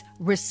is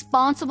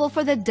responsible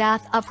for the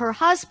death of her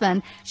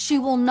husband, she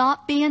will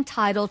not be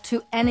entitled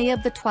to any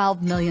of the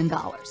 $12 million.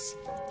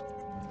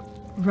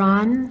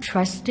 Ron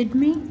trusted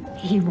me.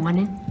 He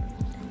wanted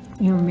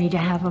me to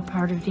have a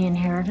part of the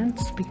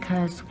inheritance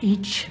because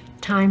each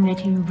time that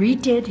he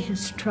redid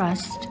his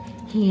trust,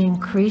 he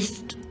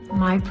increased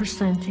my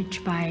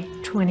percentage by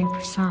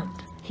 20%.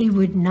 He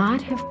would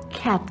not have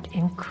kept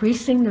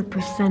increasing the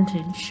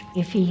percentage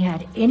if he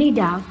had any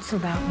doubts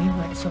about me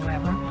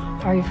whatsoever,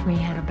 or if we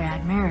had a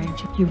bad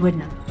marriage. He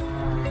wouldn't have.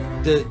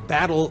 The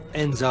battle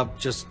ends up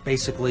just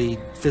basically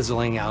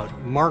fizzling out.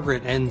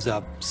 Margaret ends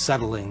up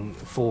settling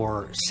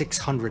for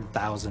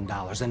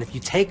 $600,000. And if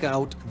you take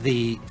out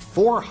the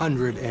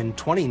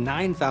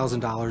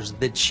 $429,000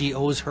 that she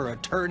owes her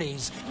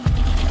attorneys,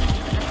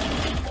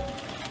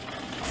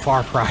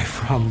 far cry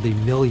from the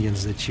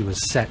millions that she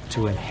was set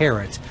to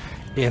inherit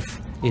if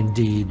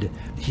indeed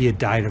he had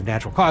died of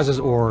natural causes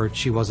or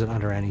she wasn't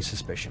under any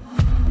suspicion.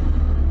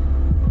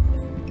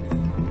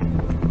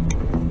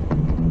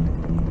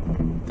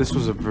 This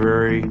was a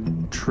very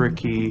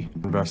tricky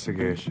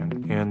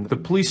investigation, and the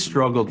police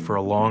struggled for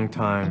a long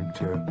time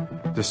to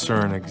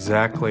discern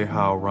exactly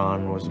how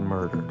Ron was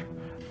murdered.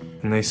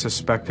 And they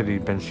suspected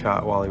he'd been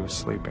shot while he was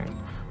sleeping,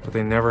 but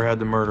they never had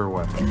the murder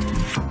weapon.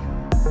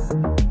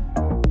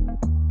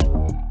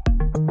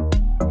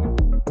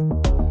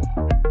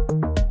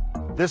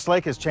 This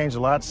lake has changed a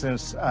lot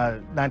since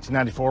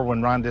 1994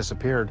 when Ron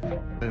disappeared.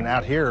 And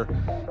out here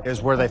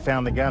is where they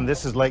found the gun.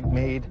 This is Lake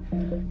Mead,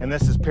 and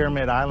this is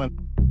Pyramid Island.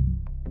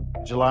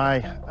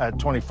 July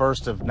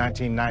 21st of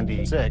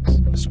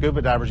 1996.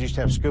 Scuba divers used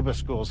to have scuba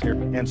schools here.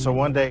 And so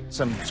one day,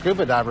 some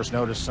scuba divers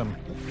noticed some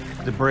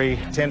debris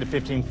 10 to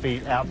 15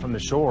 feet out from the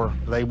shore.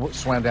 They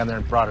swam down there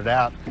and brought it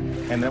out.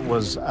 And it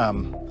was a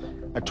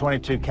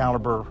 .22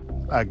 caliber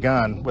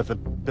gun with a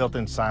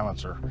built-in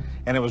silencer.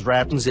 And it was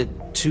wrapped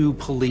to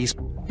police.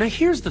 Now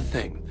here's the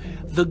thing.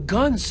 The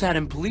gun sat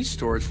in police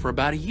storage for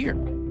about a year.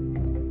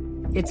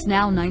 It's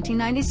now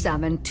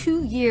 1997,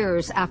 2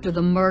 years after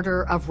the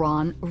murder of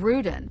Ron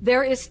Rudin.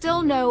 There is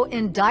still no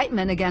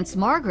indictment against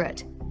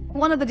Margaret.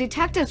 One of the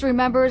detectives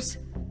remembers,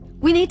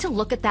 we need to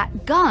look at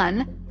that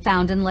gun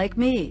found in Lake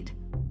Mead.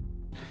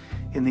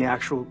 In the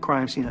actual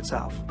crime scene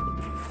itself.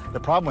 The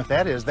problem with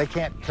that is they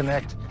can't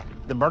connect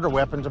the murder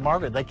weapon to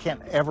Margaret. They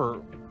can't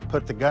ever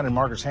put the gun in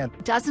Margaret's hand.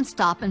 Doesn't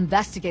stop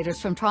investigators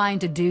from trying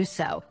to do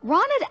so.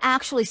 Ron had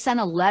actually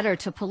sent a letter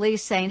to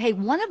police saying, hey,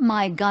 one of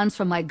my guns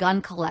from my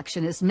gun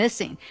collection is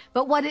missing.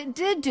 But what it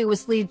did do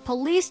was lead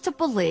police to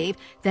believe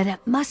that it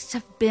must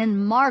have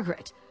been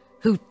Margaret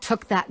who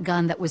took that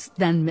gun that was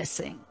then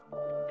missing.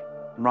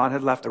 Ron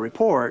had left a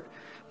report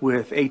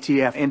with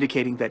ATF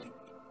indicating that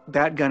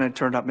that gun had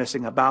turned up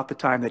missing about the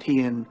time that he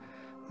and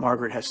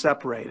Margaret had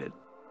separated.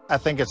 I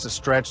think it's a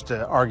stretch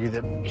to argue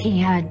that he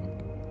had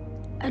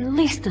at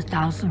least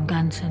 1,000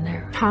 guns in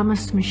there.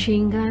 Thomas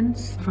machine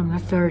guns from the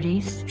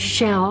 30s,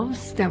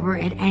 shelves that were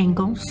at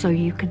angles so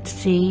you could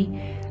see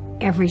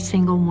every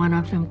single one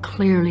of them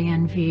clearly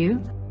in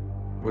view.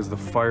 It was the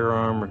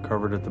firearm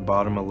recovered at the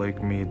bottom of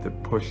Lake Mead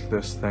that pushed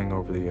this thing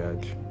over the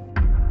edge.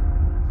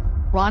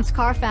 Ron's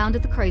car found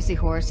at the Crazy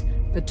Horse,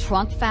 the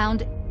trunk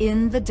found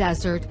in the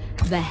desert,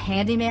 the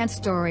handyman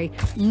story,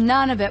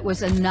 none of it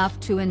was enough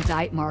to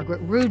indict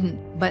Margaret Rudin.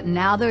 But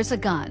now there's a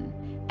gun.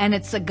 And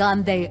it's a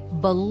gun they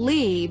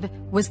believe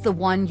was the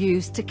one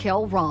used to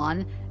kill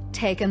Ron,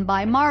 taken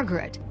by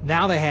Margaret.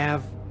 Now they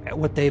have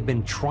what they've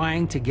been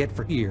trying to get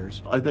for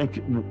years. I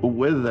think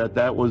with that,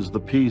 that was the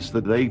piece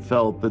that they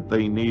felt that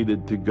they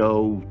needed to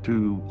go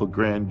to a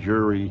grand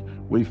jury.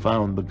 We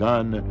found the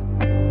gun.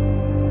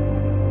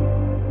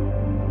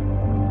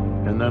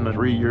 And then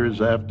 3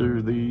 years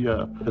after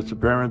the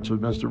disappearance of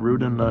Mr.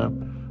 Rudin,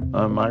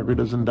 Margaret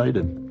is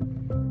indicted.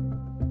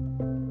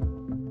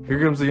 Here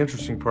comes the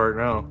interesting part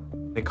now.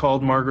 They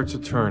called Margaret's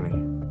attorney,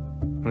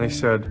 and they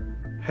said,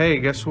 hey,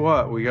 guess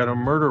what? We got a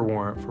murder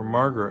warrant for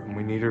Margaret, and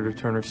we need her to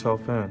turn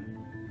herself in.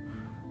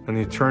 And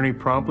the attorney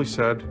promptly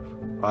said,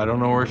 I don't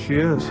know where she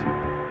is.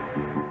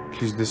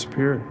 She's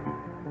disappeared.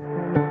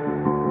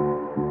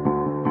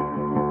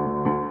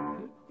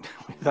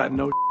 That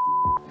no.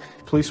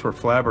 Police were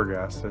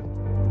flabbergasted.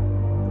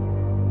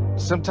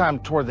 Sometime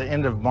toward the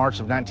end of March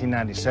of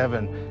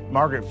 1997,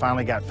 Margaret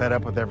finally got fed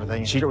up with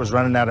everything. She was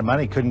running out of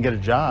money, couldn't get a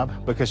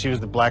job because she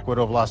was the Black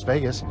Widow of Las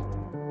Vegas.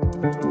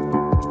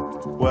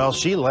 Well,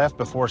 she left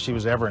before she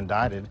was ever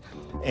indicted,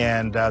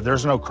 and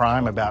there's no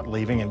crime about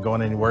leaving and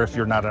going anywhere if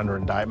you're not under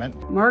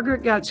indictment.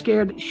 Margaret got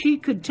scared. She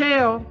could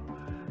tell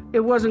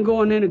it wasn't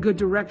going in a good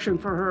direction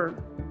for her.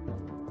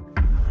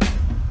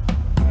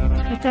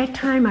 At that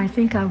time, I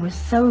think I was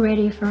so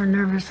ready for a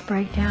nervous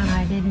breakdown,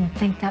 I didn't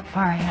think that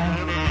far ahead.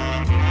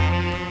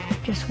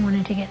 Just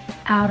wanted to get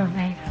out of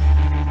Vegas.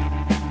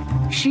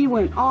 She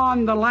went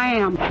on the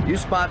lam. You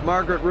spot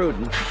Margaret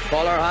Rudin,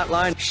 call our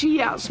hotline.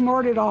 She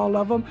outsmarted all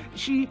of them.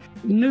 She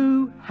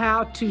knew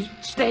how to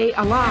stay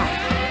alive.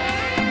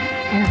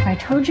 And if I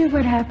told you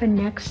what happened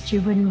next,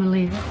 you wouldn't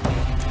believe it.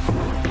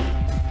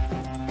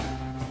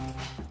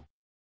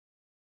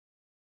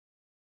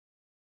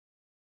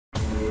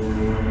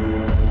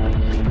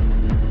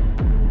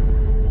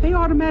 They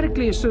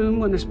automatically assume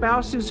when the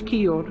spouse is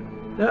killed,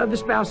 the other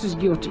spouse is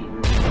guilty.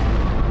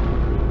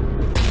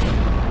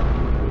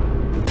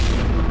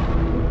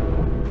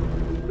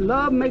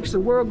 Love makes the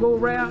world go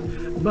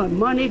round, but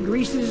money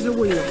greases the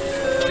wheel.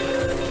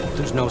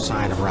 There's no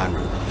sign of Ron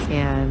Rudin.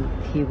 And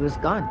he was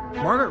gone.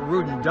 Margaret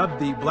Rudin, dubbed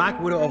the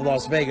Black Widow of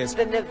Las Vegas.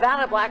 The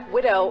Nevada Black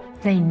Widow.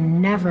 They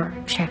never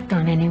checked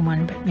on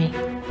anyone but me.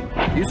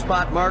 If you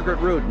spot Margaret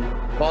Rudin,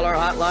 call our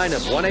hotline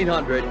of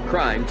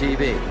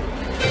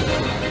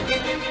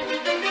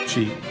 1-800-CRIME-TV.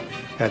 She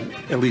had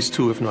at least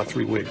 2, if not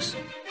 3 wigs.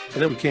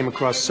 And then we came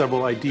across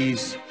several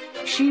IDs.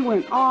 She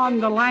went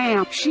on the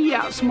lam. She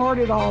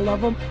outsmarted all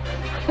of them.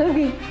 I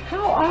mean,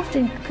 how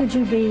often could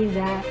you be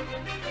that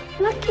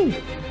lucky?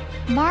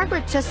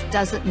 Margaret just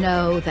doesn't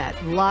know that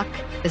luck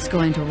is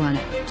going to run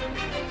out.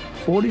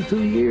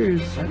 42 years.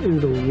 That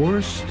is the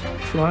worst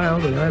trial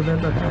that I've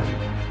ever had.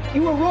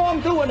 You were wrong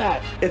doing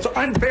that. It's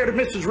unfair to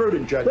Mrs.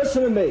 Rudin, Judge.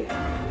 Listen to me.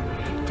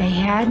 They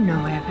had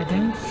no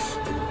evidence.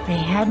 They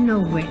had no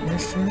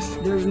witnesses.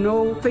 There's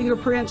no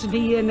fingerprints,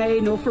 DNA,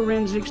 no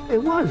forensics.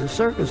 It was a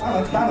circus.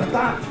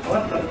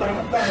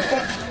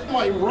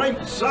 My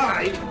right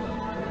side.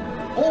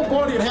 Whole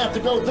body would have to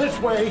go this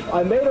way.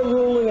 I made a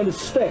ruling and it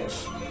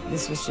sticks.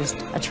 This was just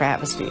a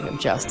travesty of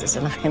justice,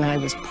 and I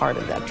was part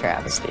of that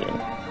travesty.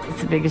 And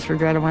it's the biggest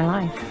regret of my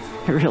life.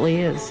 It really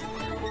is.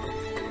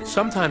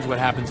 Sometimes what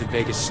happens in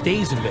Vegas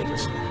stays in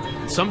Vegas.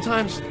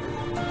 Sometimes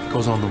it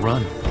goes on the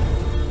run.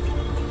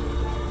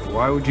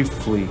 Why would you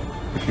flee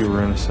if you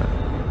were innocent?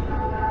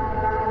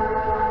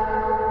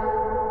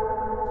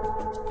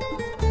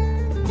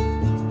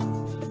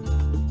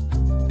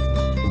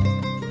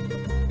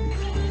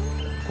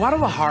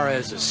 Guadalajara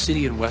is a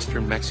city in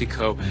western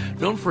Mexico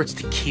known for its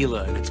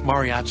tequila and its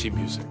mariachi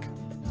music.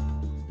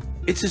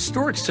 Its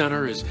historic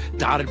center is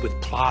dotted with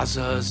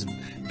plazas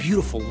and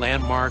beautiful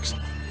landmarks.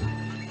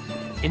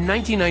 In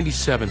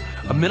 1997,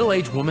 a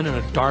middle-aged woman in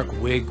a dark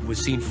wig was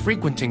seen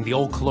frequenting the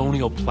old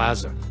Colonial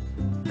Plaza.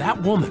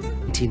 That woman,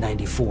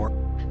 1994.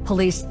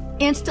 Police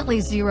instantly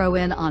zero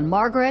in on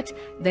Margaret.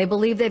 They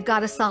believe they've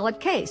got a solid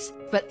case.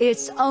 But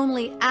it's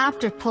only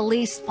after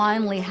police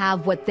finally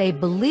have what they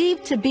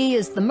believe to be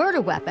is the murder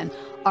weapon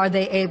are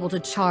they able to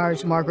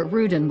charge Margaret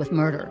Rudin with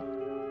murder.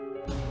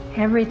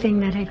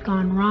 Everything that had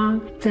gone wrong,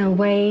 the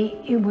way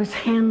it was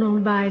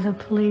handled by the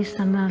police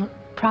and the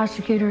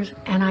prosecutors,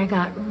 and I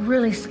got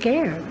really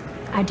scared.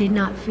 I did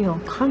not feel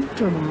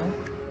comfortable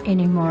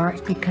anymore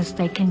because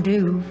they can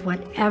do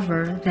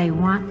whatever they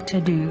want to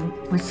do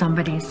with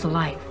somebody's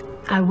life.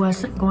 I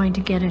wasn't going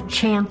to get a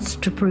chance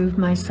to prove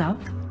myself.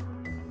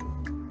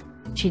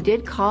 She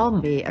did call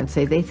me and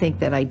say they think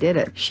that I did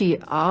it. She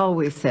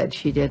always said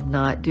she did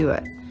not do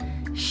it.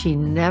 She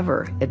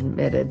never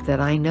admitted that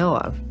I know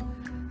of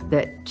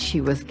that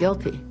she was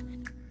guilty.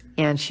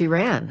 And she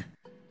ran.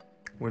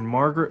 When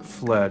Margaret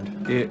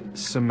fled, it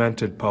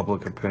cemented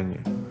public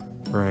opinion,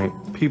 right?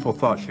 People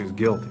thought she was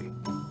guilty,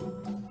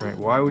 right?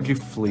 Why would you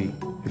flee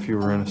if you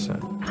were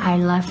innocent? I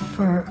left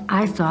for,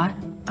 I thought,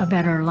 a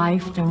better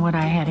life than what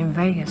I had in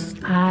Vegas.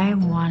 I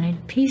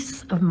wanted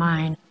peace of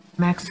mind.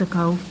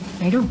 Mexico,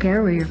 they don't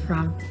care where you're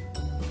from.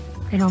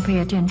 They don't pay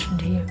attention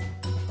to you.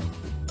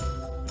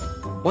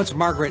 Once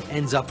Margaret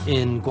ends up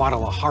in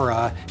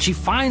Guadalajara, she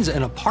finds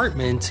an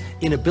apartment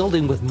in a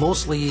building with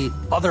mostly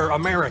other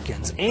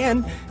Americans,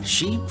 and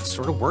she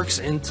sort of works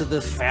into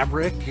the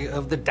fabric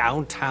of the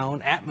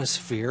downtown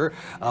atmosphere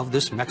of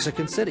this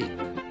Mexican city.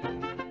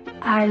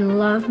 I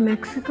love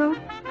Mexico.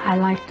 I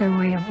like their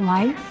way of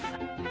life.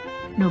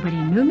 Nobody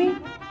knew me.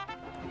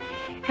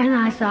 And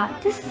I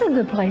thought, this is a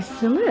good place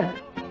to live.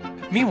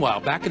 Meanwhile,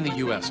 back in the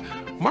U.S.,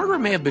 Margaret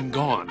may have been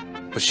gone,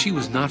 but she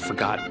was not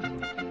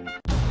forgotten.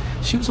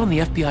 She was on the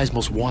FBI's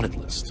most wanted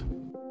list.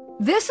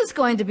 This is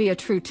going to be a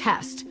true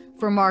test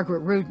for Margaret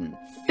Rudin.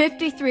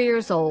 53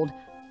 years old,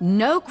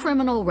 no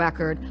criminal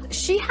record.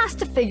 She has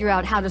to figure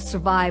out how to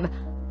survive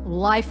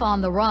life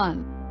on the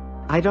run.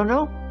 I don't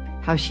know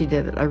how she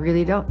did it. I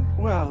really don't.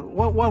 Well,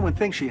 one would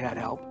think she had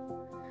help,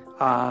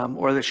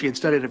 or that she had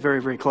studied it very,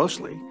 very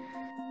closely.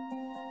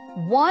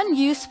 One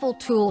useful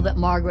tool that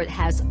Margaret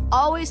has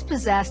always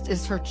possessed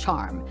is her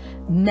charm.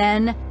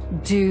 Men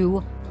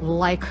do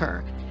like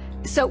her.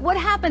 So what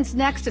happens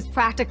next is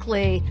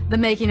practically the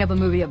making of a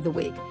movie of the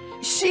week.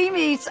 She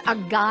meets a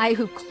guy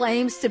who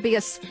claims to be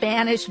a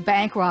Spanish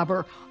bank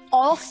robber,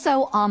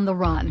 also on the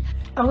run.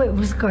 Oh, it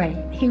was great.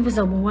 He was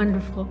a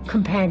wonderful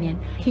companion.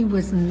 He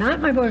was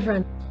not my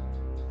boyfriend.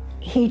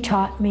 He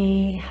taught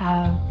me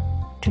how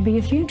to be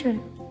a fugitive.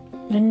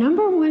 The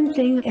number one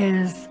thing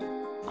is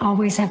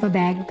always have a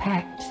bag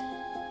packed.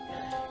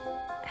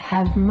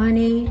 Have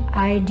money,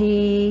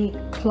 ID,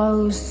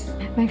 clothes.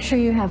 Make sure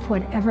you have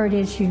whatever it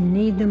is you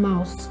need the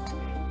most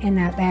in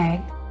that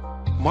bag.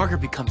 Margaret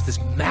becomes this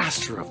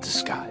master of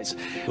disguise,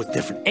 with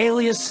different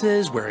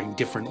aliases, wearing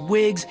different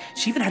wigs.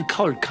 She even had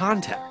colored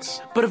contacts.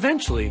 But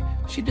eventually,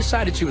 she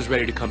decided she was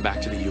ready to come back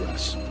to the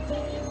U.S.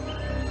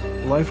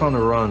 Life on the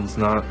run's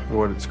not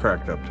what it's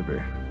cracked up to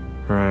be,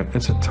 right?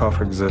 It's a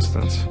tough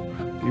existence.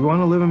 You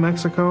want to live in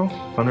Mexico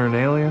under an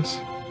alias,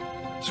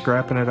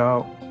 scrapping it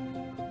out,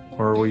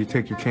 or will you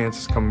take your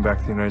chances coming back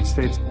to the United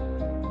States?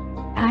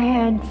 I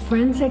had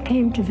friends that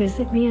came to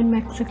visit me in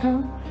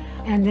Mexico,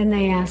 and then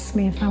they asked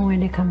me if I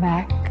wanted to come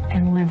back.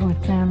 and live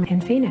with them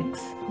in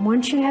Phoenix.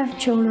 Once you have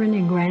children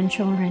and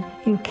grandchildren,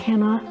 you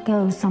cannot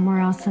go somewhere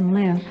else and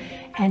live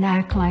and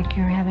act like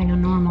you're having a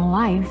normal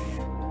life.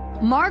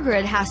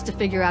 Margaret has to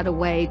figure out a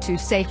way to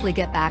safely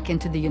get back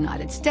into the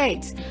United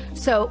States.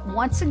 So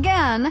once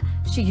again,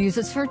 she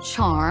uses her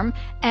charm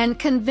and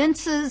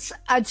convinces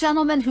a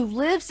gentleman who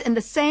lives in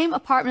the same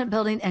apartment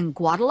building in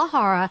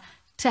Guadalajara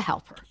to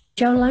help her.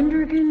 Joe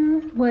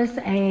Lundergan was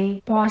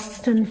a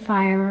Boston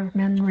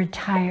fireman,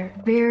 retired.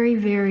 Very,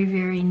 very,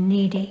 very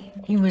needy.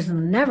 He was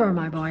never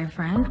my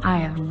boyfriend. I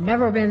have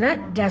never been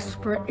that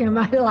desperate in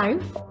my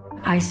life.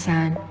 I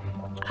said,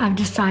 I've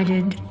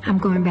decided I'm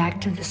going back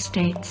to the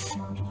States.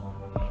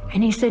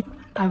 And he said,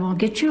 I will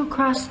get you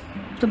across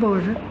the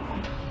border.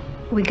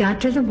 We got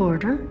to the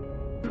border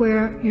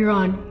where you're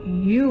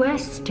on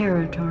U.S.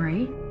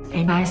 territory.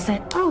 And I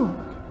said, oh,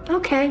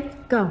 okay,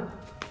 go.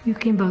 You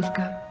can both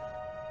go.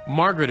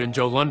 Margaret and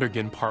Joe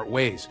Lundergan part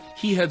ways.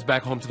 He heads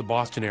back home to the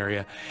Boston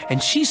area,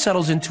 and she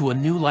settles into a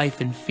new life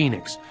in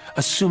Phoenix,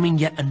 assuming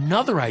yet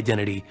another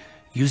identity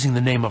using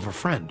the name of her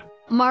friend.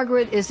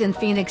 Margaret is in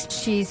Phoenix.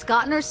 She's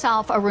gotten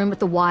herself a room at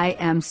the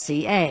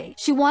YMCA.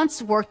 She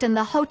once worked in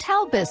the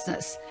hotel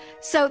business.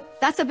 So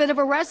that's a bit of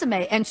a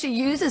resume, and she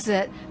uses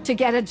it to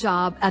get a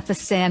job at the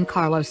San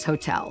Carlos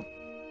Hotel.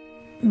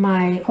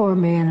 My poor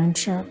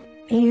manager,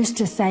 he used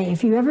to say,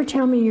 if you ever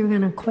tell me you're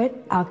going to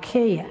quit, I'll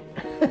kill you.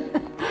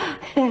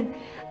 And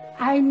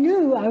I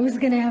knew I was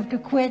going to have to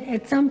quit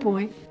at some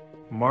point.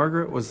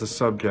 Margaret was the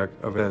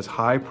subject of as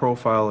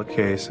high-profile a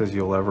case as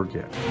you'll ever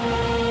get.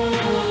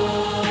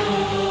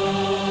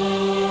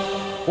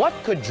 What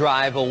could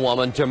drive a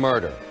woman to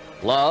murder?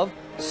 Love?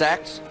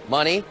 Sex?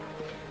 Money?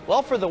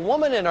 Well, for the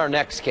woman in our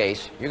next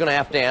case, you're going to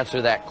have to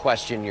answer that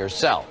question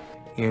yourself.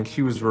 And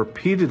she was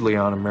repeatedly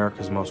on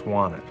America's Most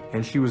Wanted.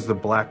 And she was the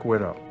Black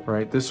Widow,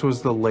 right? This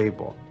was the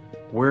label.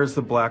 Where's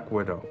the Black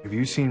Widow? Have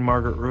you seen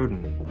Margaret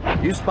Rudin?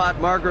 You spot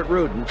Margaret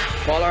Rudin,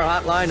 call our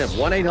hotline at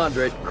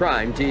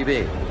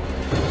 1-800-CRIME-TV.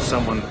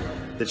 Someone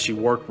that she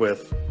worked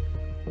with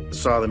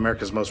saw the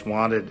America's Most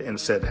Wanted and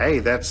said, hey,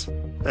 that's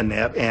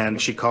Annette,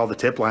 and she called the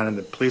tip line and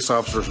the police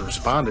officers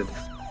responded.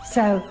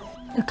 So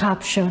the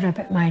cops showed up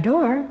at my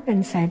door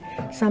and said,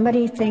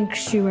 somebody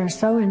thinks you are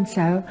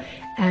so-and-so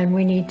and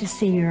we need to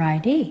see your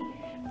ID.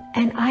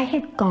 And I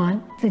had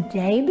gone the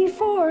day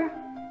before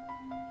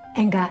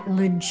and got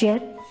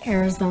legit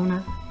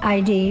Arizona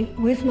ID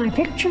with my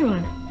picture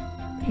on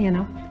it, you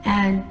know.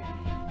 And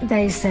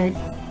they said,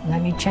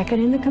 let me check it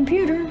in the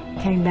computer.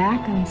 Came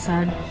back and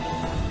said,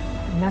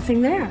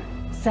 nothing there.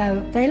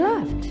 So they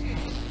left.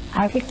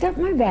 I picked up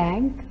my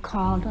bag,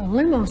 called a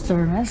limo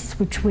service,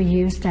 which we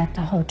used at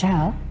the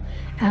hotel,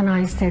 and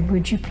I said,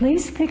 would you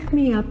please pick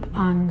me up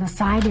on the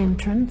side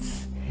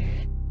entrance?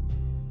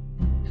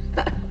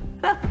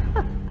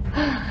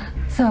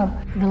 So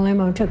the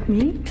limo took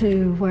me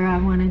to where I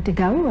wanted to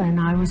go, and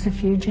I was a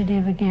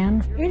fugitive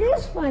again. It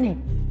is funny.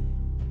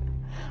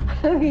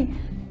 I mean,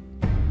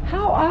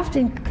 how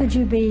often could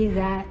you be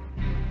that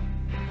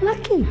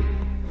lucky?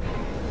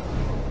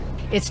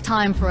 It's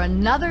time for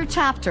another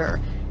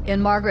chapter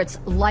in Margaret's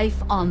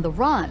life on the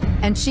run,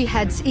 and she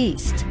heads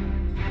east.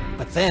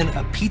 But then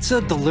a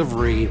pizza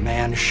delivery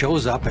man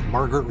shows up at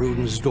Margaret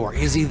Rudin's door.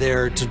 Is he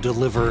there to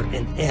deliver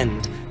an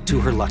end to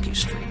her lucky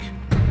streak?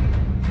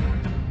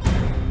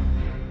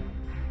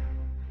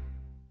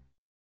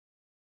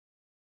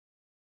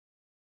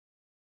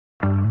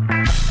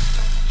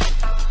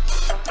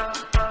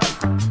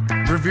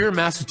 Revere,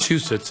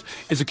 Massachusetts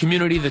is a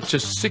community that's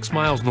just 6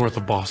 miles north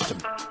of Boston.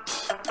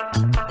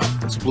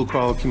 It's a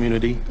blue-collar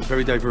community,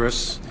 very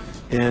diverse,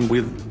 and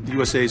with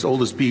USA's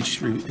oldest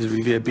beach is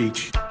Revere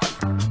Beach.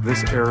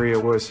 This area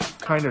was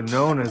kind of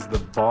known as the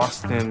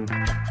Boston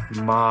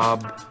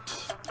mob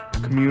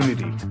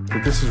community.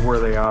 But this is where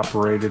they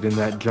operated, in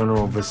that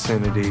general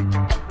vicinity.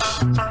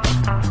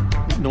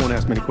 No one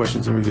asked many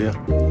questions in Revere.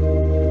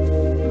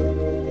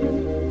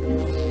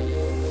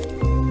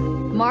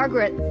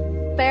 Margaret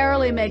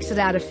barely makes it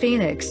out of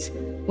Phoenix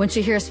when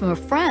she hears from a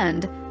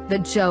friend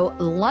that Joe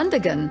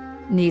Lundergan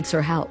needs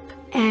her help.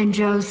 And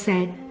Joe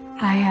said,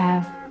 I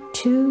have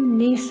 2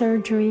 knee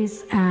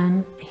surgeries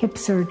and hip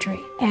surgery.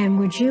 And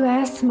would you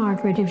ask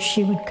Margaret if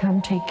she would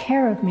come take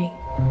care of me?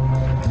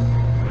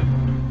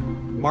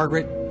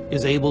 Margaret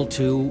is able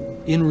to,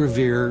 in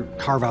Revere,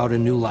 carve out a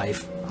new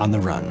life on the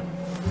run.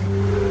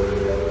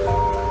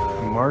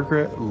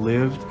 Margaret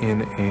lived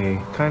in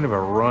a kind of a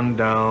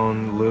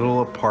rundown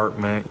little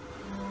apartment.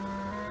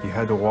 You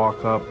had to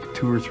walk up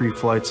 2 or 3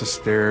 flights of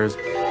stairs.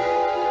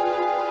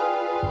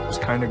 It was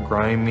kind of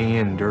grimy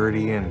and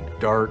dirty and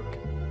dark.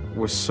 It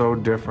was so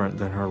different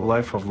than her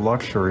life of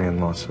luxury in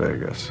Las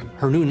Vegas.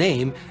 Her new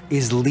name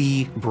is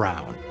Lee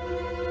Brown.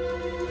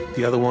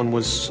 The other one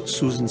was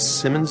Susan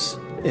Simmons,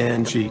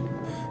 and she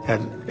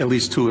had at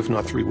least 2, if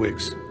not 3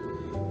 wigs.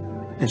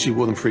 And she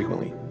wore them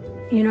frequently.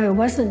 You know, it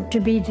wasn't to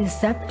be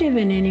deceptive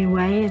in any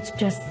way, it's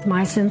just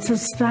my sense of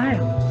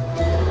style.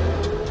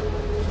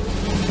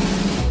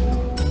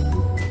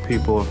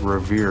 People of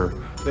Revere,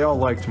 they all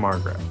liked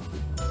Margaret,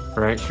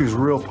 right? She was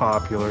real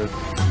popular.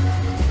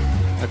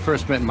 I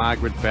first met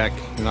Margaret back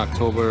in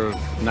October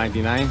of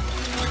 '99.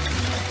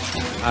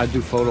 I'd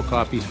do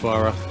photocopies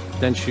for her.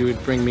 Then she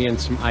would bring me in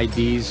some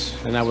IDs,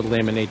 and I would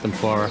laminate them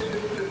for her.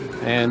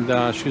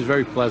 And she was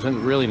very pleasant,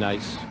 really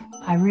nice.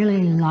 I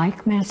really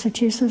like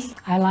Massachusetts.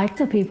 I like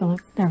the people.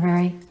 They're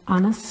very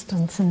honest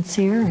and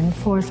sincere and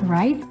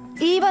forthright.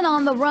 Even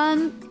on the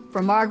run,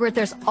 for Margaret,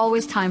 there's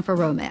always time for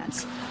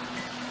romance.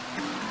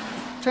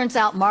 Turns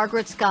out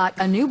Margaret's got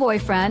a new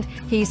boyfriend.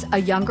 He's a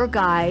younger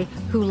guy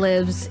who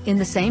lives in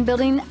the same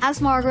building as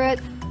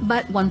Margaret,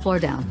 but one floor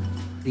down.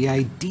 The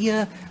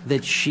idea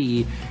that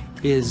she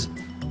is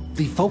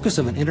the focus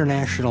of an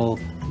international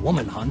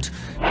woman hunt.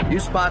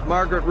 You spot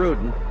Margaret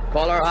Rudin,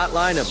 call our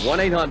hotline of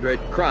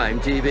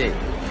 1-800-CRIME-TV.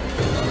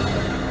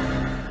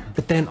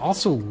 But then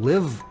also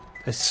live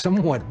a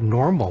somewhat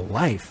normal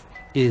life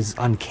is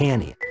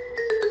uncanny.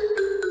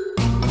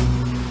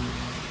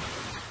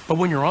 But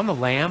when you're on the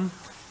lam,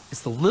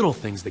 it's the little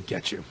things that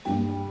get you.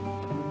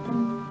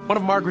 One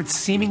of Margaret's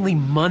seemingly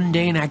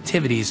mundane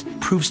activities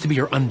proves to be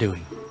her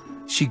undoing.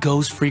 She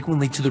goes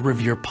frequently to the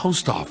Revere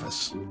post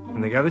office.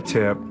 And they got a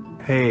tip,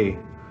 hey,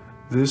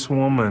 this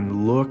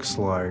woman looks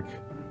like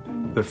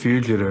the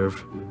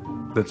fugitive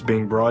that's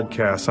being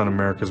broadcast on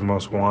America's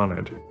Most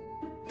Wanted.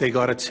 They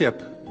got a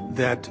tip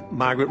that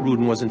Margaret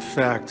Rudin was in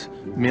fact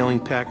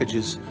mailing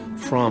packages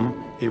from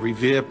a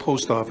Revere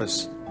post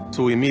office.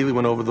 So we immediately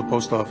went over to the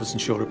post office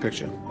and showed her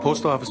picture.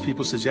 Post office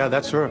people says, yeah,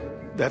 that's her.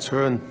 That's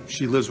her, and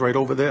she lives right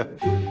over there.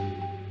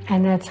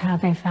 And that's how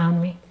they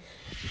found me.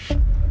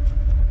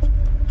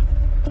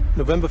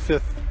 November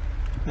 5th,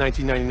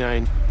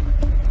 1999.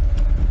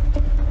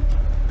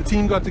 The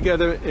team got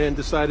together and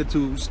decided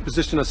to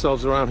position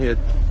ourselves around here.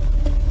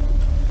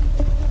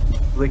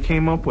 They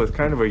came up with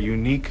kind of a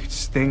unique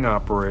sting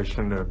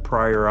operation to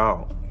pry her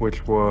out,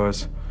 which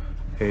was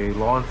a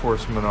law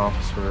enforcement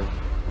officer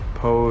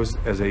posed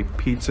as a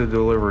pizza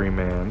delivery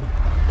man.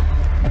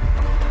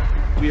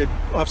 We had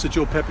Officer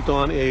Joe Peppett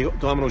on a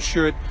Domino's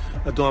shirt,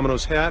 a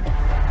Domino's hat.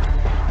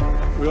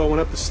 We all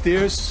went up the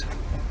stairs,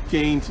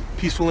 gained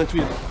peaceful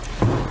entry,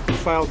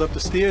 filed up the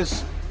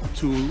stairs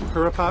to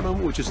her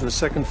apartment, which is on the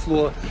second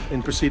floor,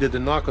 and proceeded to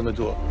knock on the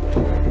door.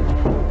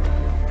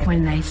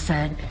 When they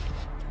said,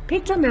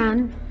 "Pizza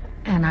man,"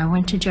 and I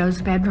went to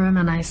Joe's bedroom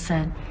and I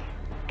said,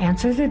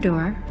 "Answer the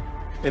door."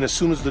 And as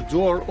soon as the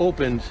door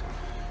opened,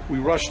 we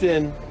rushed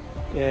in,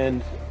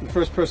 and the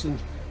first person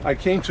I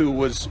came to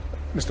was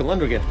Mr.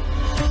 Lundgren.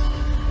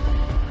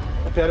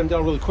 I pat him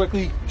down really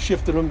quickly,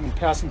 shifted him, and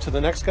passed him to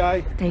the next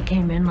guy. They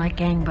came in like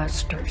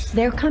gangbusters.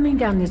 They're coming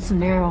down this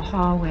narrow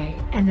hallway,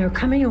 and they're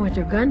coming in with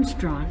their guns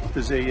drawn.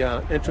 There's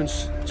a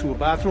entrance to a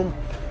bathroom.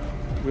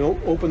 We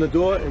open the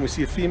door, and we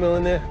see a female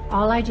in there.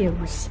 All I did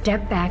was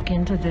step back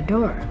into the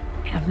door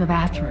of the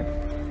bathroom.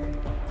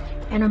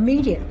 And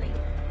immediately,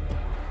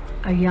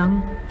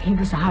 he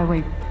was a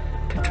highway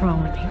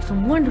patrolman. He was a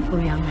wonderful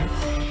young man.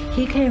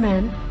 He came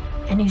in,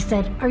 and he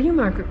said, "Are you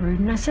Margaret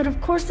Rudin?" I said,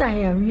 "Of course I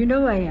am. You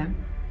know I am."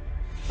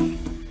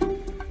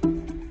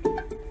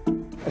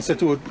 I said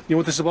to her, "You know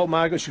what this is about,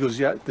 Margaret?" She goes,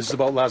 "Yeah, this is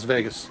about Las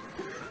Vegas."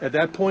 At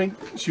that point,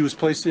 she was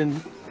placed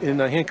in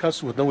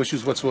handcuffs with no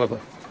issues whatsoever.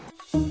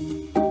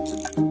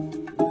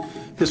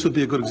 This would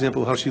be a good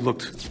example of how she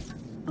looked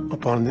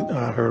upon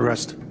her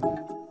arrest.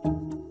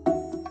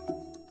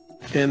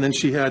 And then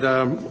she had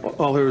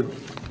all her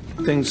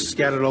things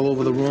scattered all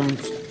over the room,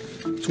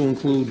 to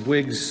include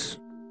wigs.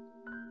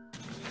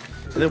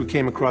 And then we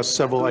came across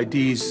several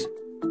IDs.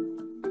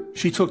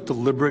 She took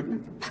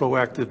deliberate,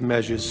 proactive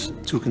measures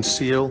to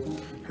conceal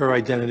her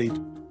identity.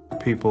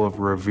 People of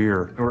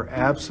Revere were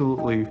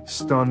absolutely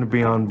stunned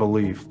beyond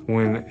belief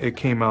when it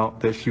came out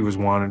that she was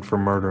wanted for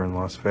murder in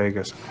Las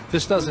Vegas.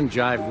 This doesn't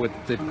jive with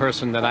the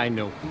person that I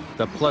knew.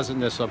 The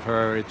pleasantness of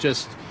her,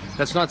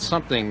 that's not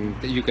something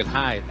that you could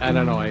hide. I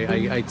don't know,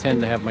 I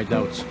tend to have my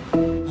doubts.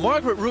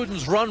 Margaret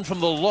Rudin's run from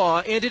the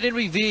law ended in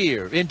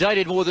Revere,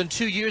 indicted more than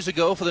 2 years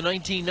ago for the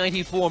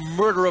 1994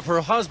 murder of her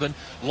husband,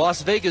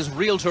 Las Vegas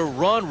realtor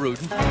Ron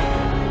Rudin.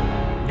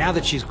 Now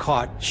that she's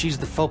caught, she's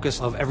the focus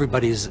of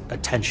everybody's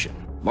attention.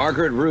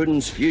 Margaret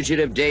Rudin's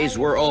fugitive days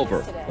were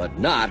over, but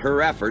not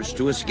her efforts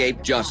to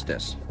escape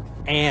justice.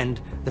 And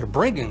they're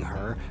bringing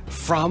her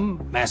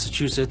from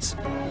Massachusetts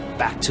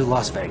back to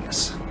Las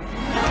Vegas.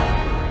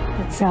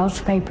 It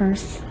sells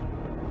papers.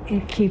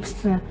 It keeps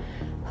the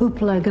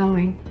hoopla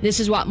going. This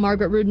is what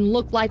Margaret Rudin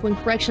looked like when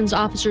corrections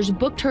officers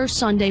booked her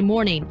Sunday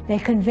morning. They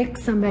convict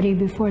somebody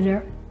before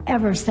they're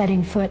ever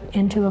setting foot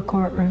into a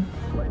courtroom.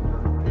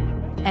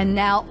 And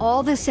now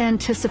all this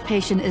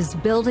anticipation is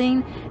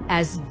building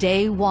as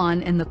day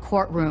one in the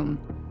courtroom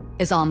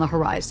is on the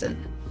horizon.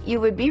 You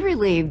would be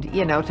relieved,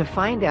 to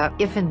find out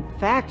if in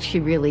fact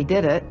she really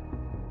did it,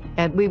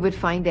 and we would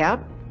find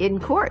out in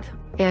court,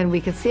 and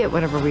we could see it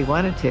whenever we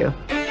wanted to.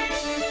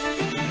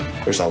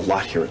 There's a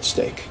lot here at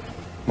stake.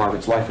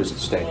 Margaret's life is at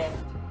stake.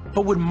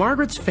 But would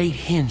Margaret's fate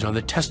hinge on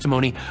the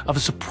testimony of a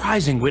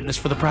surprising witness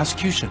for the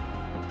prosecution?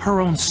 Her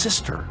own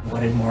sister. What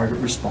did Margaret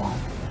respond?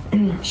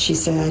 She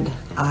said,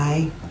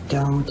 "I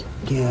don't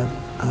give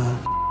a."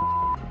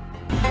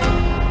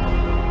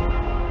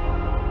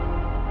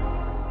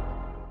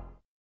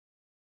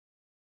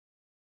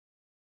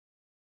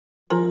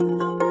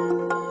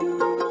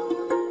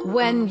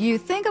 When you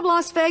think of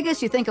Las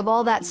Vegas, you think of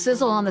all that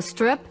sizzle on the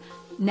Strip.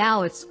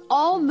 Now it's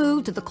all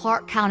moved to the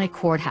Clark County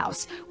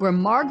Courthouse, where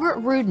Margaret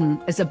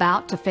Rudin is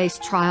about to face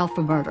trial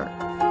for murder.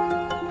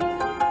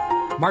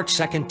 March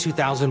 2nd,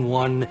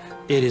 2001,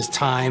 it is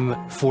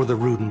time for the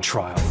Rudin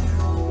trial.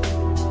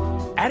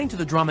 Adding to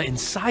the drama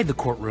inside the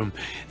courtroom,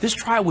 this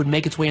trial would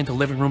make its way into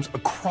living rooms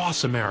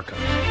across America.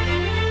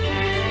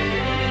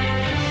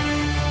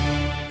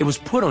 It was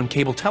put on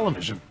cable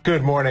television.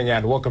 Good morning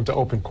and welcome to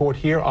Open Court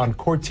here on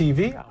Court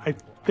TV. I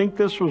think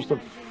this was the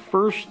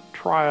first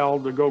trial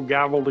to go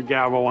gavel to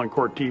gavel on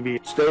Court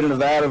TV. State of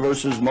Nevada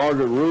versus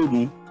Margaret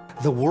Rudin.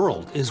 The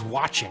world is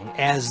watching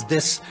as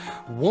this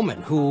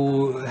woman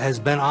who has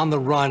been on the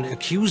run,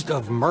 accused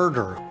of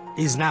murder,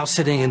 is now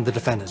sitting in the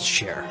defendant's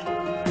chair.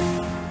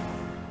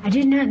 I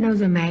did not know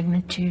the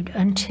magnitude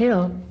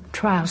until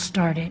trial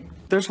started.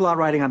 There's a lot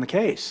riding on the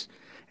case,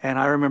 and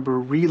I remember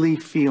really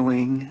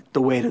feeling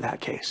the weight of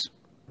that case.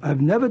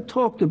 I've never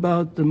talked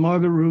about the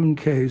Margaret Rudin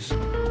case.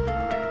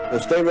 The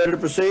state ready to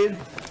proceed?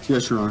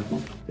 Yes, Your Honor.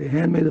 They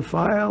hand me the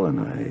file,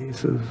 and he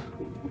says,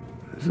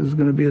 this is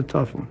going to be a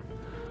tough one.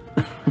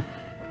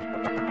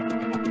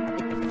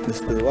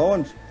 Mr.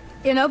 Owens.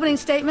 In opening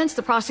statements,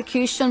 the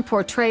prosecution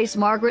portrays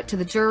Margaret to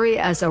the jury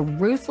as a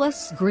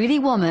ruthless, greedy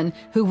woman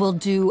who will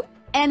do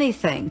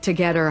anything to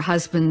get her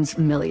husband's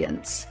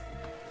millions.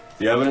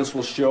 The evidence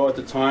will show at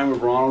the time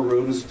of Ronald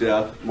Rudin's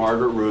death,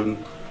 Margaret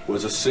Rudin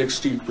was a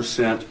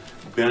 60%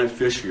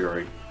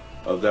 beneficiary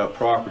of the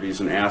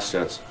properties and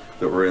assets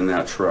that were in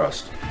that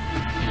trust.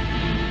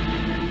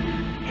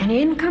 And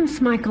in comes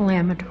Michael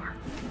Amador.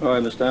 All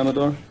right, Mr.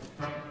 Amador.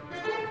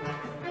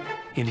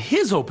 In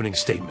his opening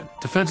statement,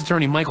 defense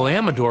attorney Michael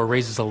Amador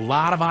raises a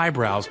lot of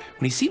eyebrows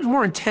when he seems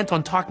more intent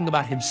on talking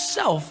about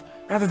himself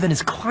rather than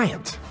his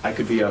client. I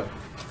could be a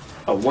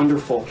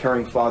wonderful,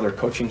 caring father,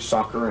 coaching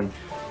soccer and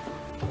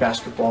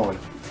basketball and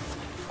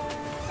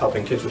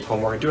helping kids with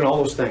homework and doing all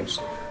those things.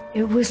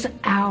 It was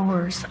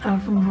hours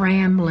of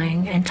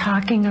rambling and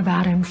talking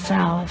about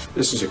himself.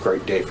 This is a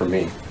great day for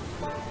me.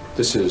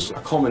 This is a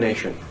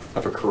culmination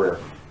of a career.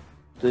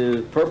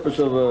 The purpose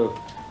of an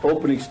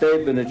opening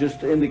statement is just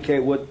to indicate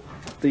what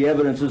the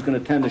evidence is going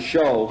to tend to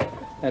show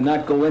and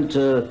not go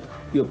into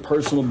your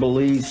personal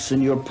beliefs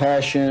and your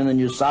passion and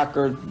your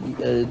soccer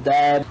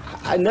dad.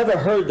 I never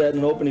heard that in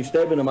an opening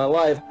statement in my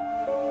life.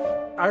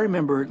 I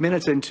remember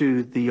minutes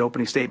into the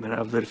opening statement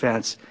of the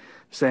defense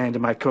saying to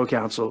my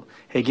co-counsel,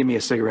 hey, give me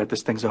a cigarette,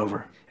 this thing's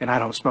over. And I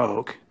don't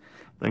smoke.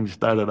 Things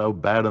started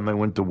out bad and they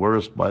went to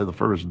worse by the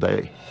first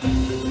day.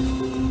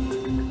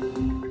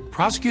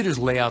 Prosecutors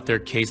lay out their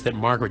case that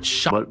Margaret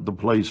shot the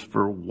place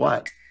for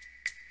what?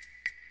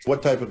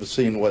 What type of a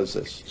scene was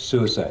this?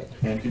 Suicide.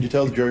 And could you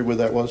tell the jury where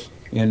that was?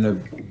 In the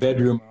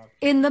bedroom.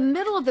 In the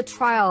middle of the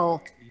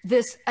trial,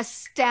 this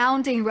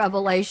astounding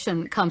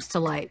revelation comes to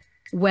light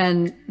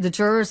when the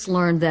jurors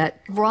learned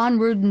that Ron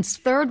Rudin's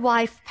third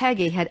wife,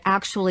 Peggy, had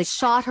actually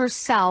shot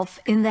herself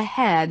in the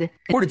head.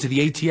 Reported to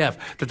the ATF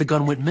that the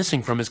gun went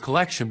missing from his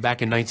collection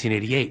back in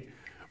 1988,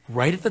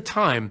 right at the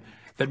time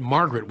that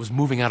Margaret was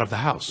moving out of the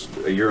house.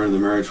 A year into the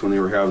marriage when they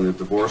were having the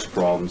divorce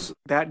problems.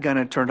 That gun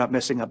had turned up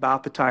missing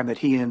about the time that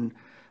he and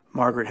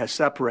Margaret had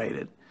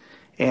separated,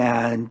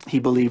 and he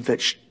believed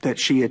that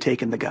she had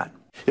taken the gun.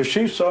 If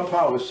she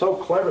somehow is so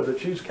clever that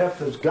she's kept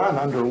this gun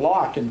under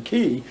lock and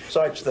key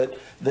such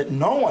that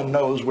no one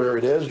knows where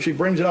it is, she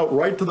brings it out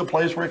right to the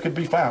place where it could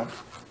be found.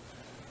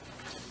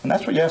 And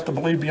that's what you have to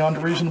believe beyond a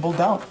reasonable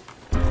doubt.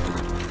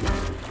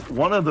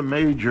 One of the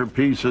major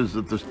pieces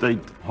that the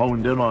state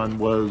honed in on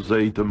was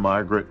to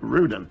Margaret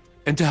Rudin.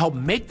 And to help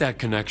make that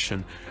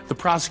connection, the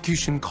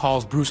prosecution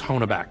calls Bruce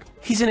Honeback.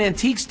 He's an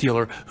antiques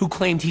dealer who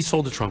claimed he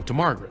sold the trunk to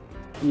Margaret.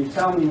 Can you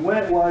tell me when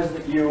it was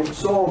that you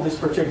sold this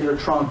particular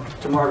trunk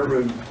to Margaret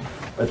Rudin?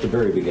 At the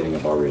very beginning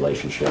of our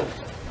relationship.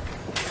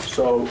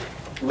 So,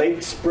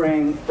 late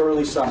spring,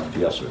 early summer?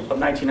 Yes, sir. Of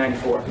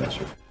 1994? Yes,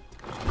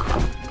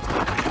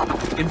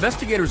 sir.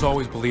 Investigators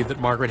always believed that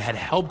Margaret had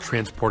helped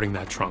transporting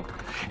that trunk,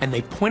 and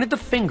they pointed the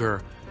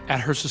finger at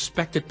her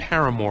suspected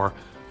paramour,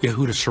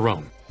 Yehuda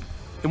Sharon.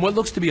 In what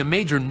looks to be a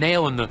major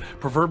nail in the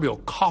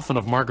proverbial coffin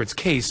of Margaret's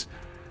case,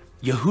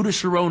 Yehuda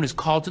Sharon is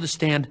called to the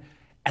stand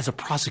as a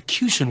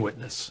prosecution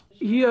witness.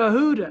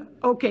 Yehuda,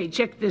 okay,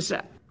 check this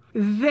out.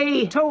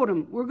 They told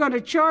him, we're going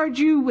to charge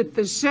you with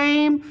the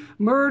same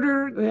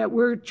murder that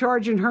we're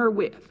charging her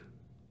with.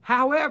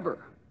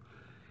 However,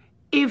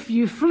 if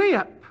you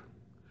flip,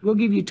 we'll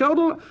give you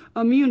total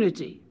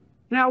immunity.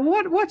 Now,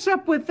 what's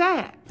up with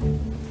that?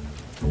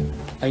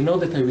 I know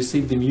that I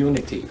received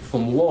immunity.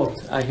 From what?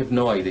 I have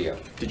no idea.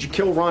 Did you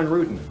kill Ron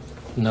Rudin?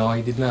 No,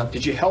 I did not.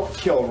 Did you help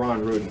kill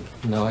Ron Rudin?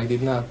 No, I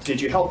did not. Did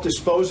you help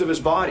dispose of his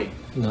body?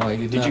 No, I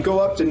did not. Did you go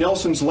up to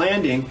Nelson's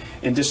Landing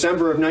in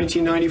December of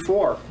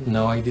 1994?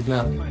 No, I did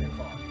not.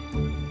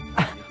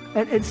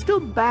 And it still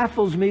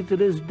baffles me to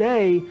this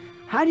day,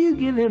 how do you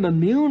give him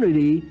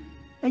immunity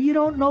and you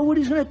don't know what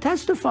he's going to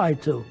testify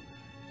to?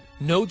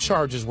 No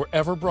charges were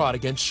ever brought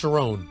against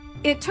Sharon.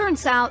 It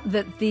turns out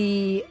that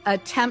the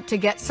attempt to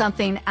get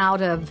something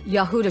out of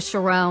Yehuda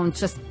Sharon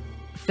just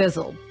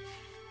fizzled.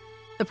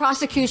 The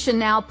prosecution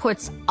now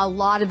puts a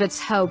lot of its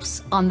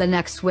hopes on the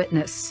next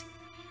witness,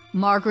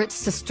 Margaret's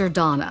sister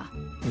Donna.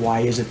 Why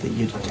is it that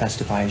you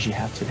testify as you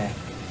have today?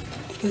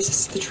 Because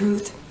it's the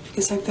truth.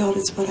 Because I felt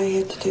it's what I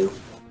had to do.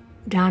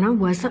 Donna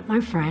wasn't my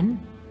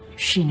friend.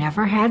 She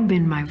never had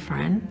been my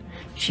friend.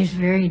 She's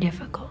very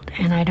difficult,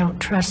 and I don't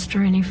trust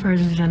her any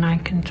further than I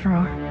can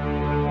throw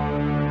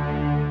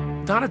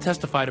her. Donna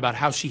testified about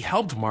how she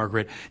helped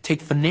Margaret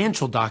take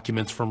financial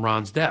documents from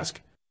Ron's desk.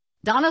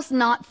 Donna's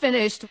not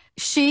finished.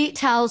 She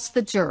tells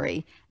the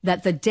jury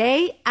that the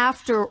day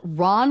after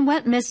Ron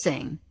went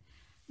missing,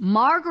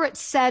 Margaret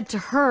said to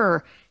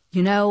her,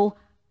 you know,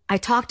 I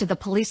talked to the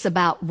police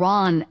about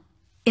Ron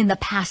in the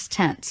past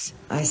tense.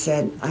 I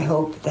said, I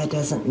hope that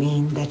doesn't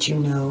mean that you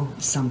know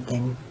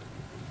something.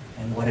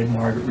 And what did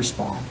Margaret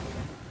respond?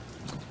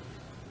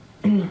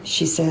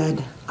 She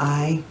said,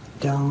 I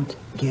don't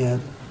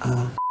give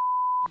a.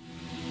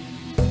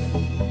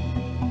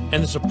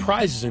 And the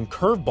surprises and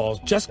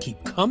curveballs just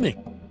keep coming.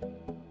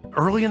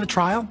 Early in the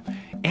trial,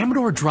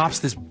 Amador drops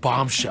this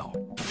bombshell.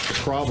 The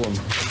problem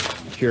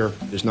here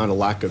is not a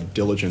lack of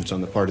diligence on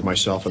the part of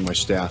myself and my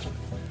staff,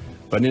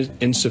 but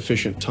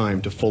insufficient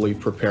time to fully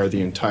prepare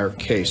the entire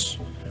case,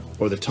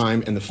 or the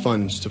time and the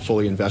funds to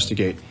fully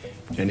investigate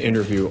and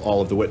interview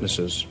all of the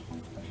witnesses.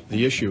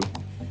 The issue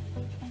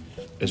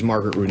is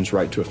Margaret Rudin's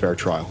right to a fair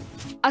trial.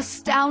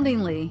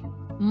 Astoundingly,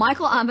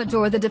 Michael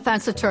Amador, the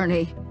defense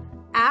attorney,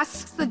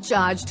 asks the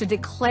judge to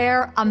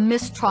declare a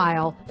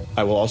mistrial.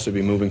 I will also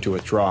be moving to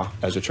withdraw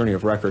as attorney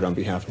of record on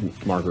behalf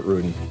of Margaret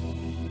Rudin.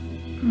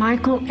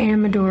 Michael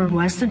Amador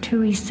wasn't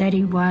who he said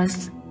he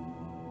was.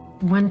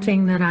 One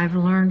thing that I've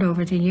learned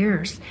over the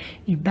years,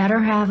 you better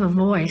have a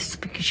voice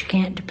because you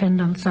can't depend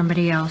on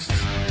somebody else.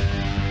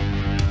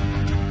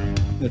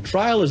 The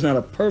trial is not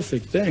a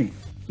perfect thing.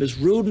 Ms.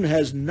 Rudin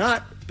has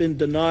not been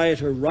denied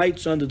her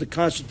rights under the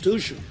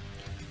Constitution.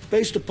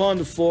 Based upon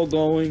the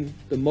foregoing,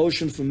 the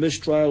motion for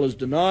mistrial is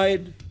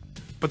denied.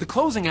 But the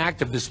closing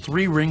act of this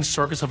three-ring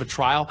circus of a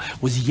trial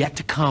was yet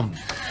to come.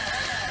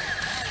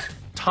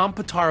 Tom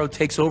Pitaro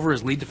takes over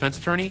as lead defense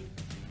attorney,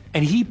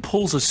 and he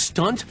pulls a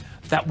stunt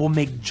that will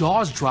make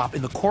jaws drop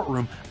in the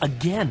courtroom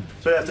again.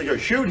 So you have to go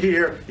shoot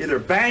here, either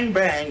bang,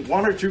 bang,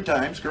 1 or 2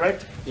 times,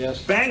 correct?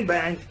 Yes. Bang,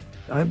 bang.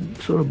 I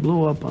sort of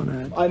blew up on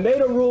that. I made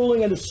a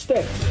ruling and it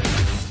sticks.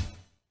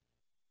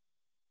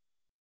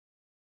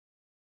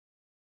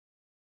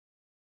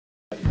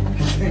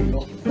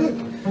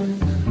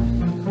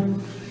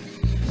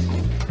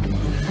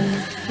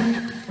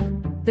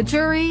 The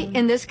jury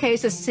in this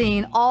case has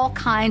seen all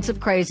kinds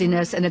of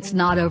craziness, and it's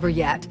not over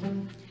yet.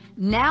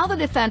 Now the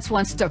defense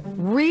wants to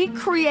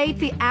recreate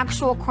the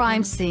actual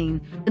crime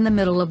scene in the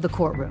middle of the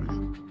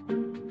courtroom.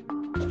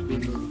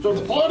 So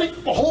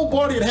the whole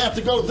body would have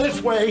to go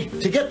this way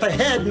to get the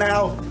head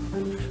now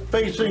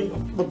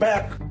facing the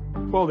back.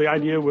 Well, the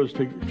idea was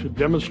to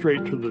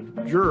demonstrate to the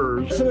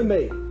jurors. Listen to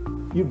me.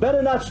 You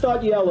better not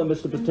start yelling,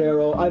 Mr.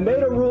 Pitaro. I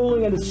made a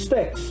ruling and it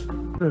sticks.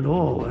 Not at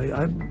all.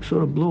 I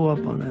sort of blew up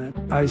on that.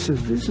 I said,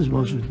 this is the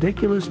most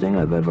ridiculous thing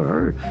I've ever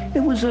heard.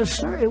 It was a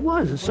circus.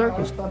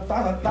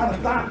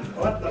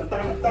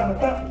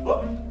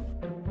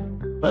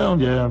 Well,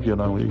 yeah, you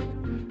know,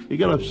 he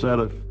got upset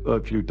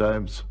a few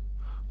times.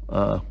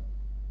 But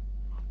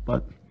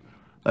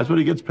that's what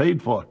he gets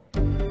paid for.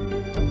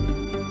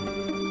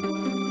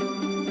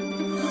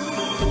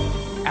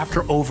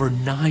 After over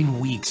 9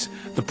 weeks,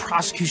 the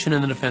prosecution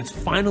and the defense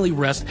finally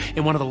rest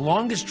in one of the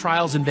longest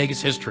trials in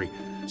Vegas history,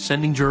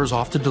 sending jurors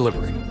off to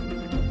deliberate.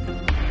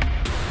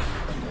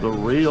 The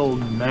real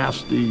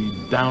nasty,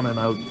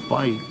 down-and-out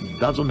fight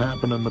doesn't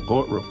happen in the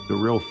courtroom. The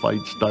real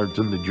fight starts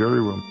in the jury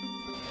room.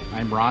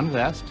 I'm Ron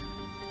Vest.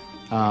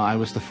 I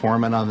was the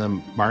foreman on the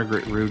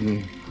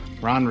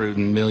Ron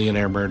Rudin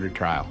millionaire murder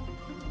trial.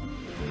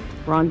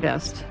 Ron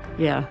Vest,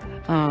 yeah.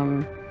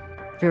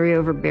 Very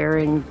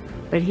overbearing,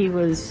 but he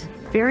was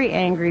very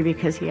angry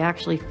because he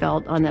actually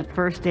felt on that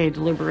first day of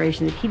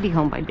deliberation that he'd be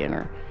home by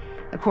dinner.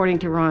 According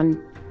to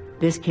Ron,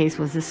 this case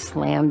was a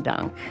slam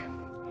dunk,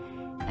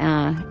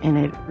 and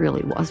it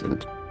really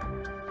wasn't.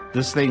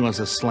 This thing was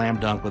a slam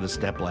dunk with a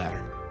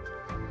stepladder.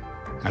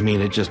 I mean,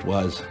 it just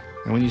was.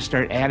 And when you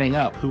start adding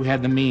up who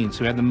had the means,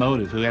 who had the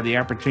motive, who had the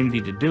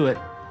opportunity to do it,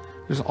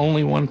 there's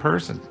only one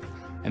person.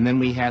 And then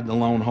we had the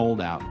lone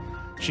holdout.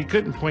 She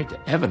couldn't point to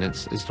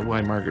evidence as to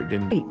why Margaret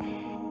didn't.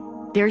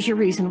 There's your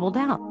reasonable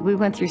doubt. We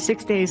went through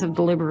 6 days of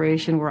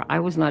deliberation where I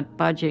was not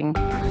budging.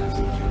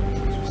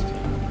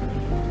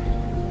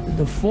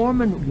 The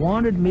foreman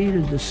wanted me to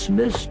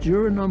dismiss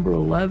juror number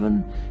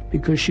 11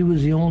 because she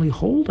was the only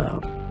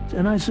holdout.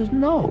 And I said,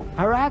 no,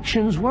 her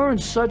actions weren't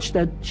such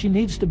that she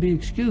needs to be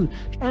excused.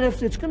 And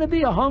if it's going to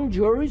be a hung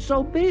jury,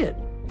 so be it.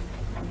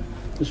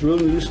 Ms.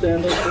 Rudin, will you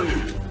stand up,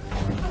 please?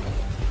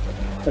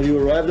 Have you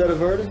arrived at a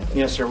verdict?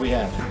 Yes, sir, we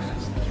have.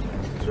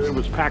 So it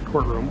was packed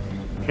courtroom.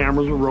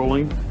 Cameras were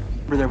rolling.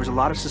 There was a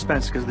lot of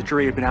suspense because the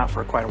jury had been out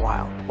for quite a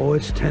while. Oh,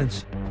 it's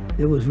tense.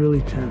 It was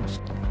really tense.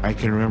 I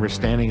can remember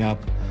standing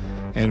up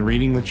and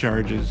reading the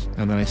charges,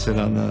 and then I said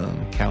on the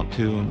count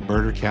 2, on the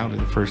murder count in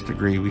the first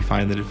degree, we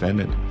find the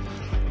defendant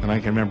And I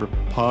can remember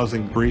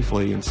pausing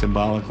briefly and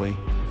symbolically.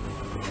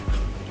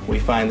 We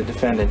find the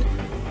defendant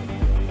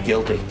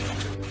guilty.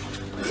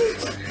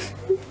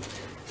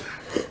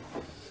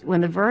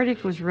 When the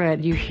verdict was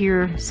read, you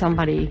hear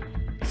somebody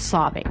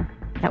sobbing.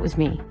 That was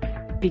me.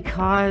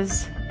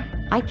 Because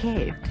I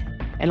caved.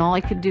 And all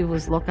I could do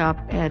was look up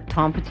at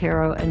Tom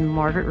Patero and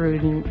Margaret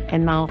Rudin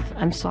and mouth,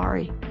 "I'm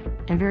sorry."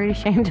 I'm very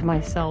ashamed of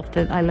myself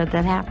that I let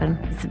that happen.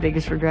 It's the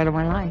biggest regret of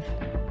my life.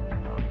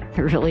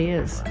 It really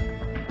is.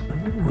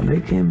 When they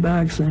came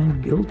back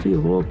saying guilty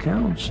of all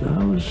counts,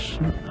 I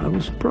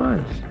was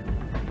surprised.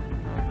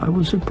 I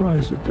was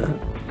surprised at that.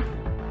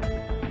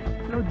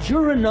 You know,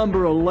 juror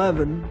number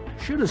 11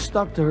 should have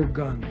stuck to her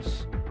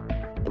guns.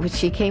 When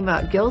she came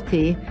out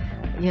guilty,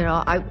 you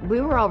know,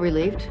 we were all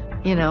relieved,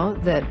 you know,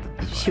 that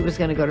she was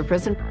going to go to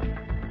prison.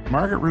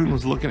 Margaret Rudin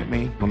was looking at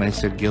me when I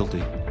said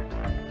guilty,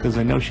 because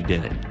I know she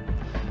did it.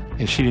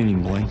 And she didn't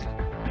even blink.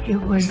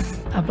 It was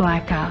a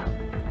blackout.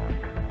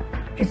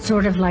 It's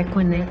sort of like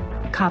when the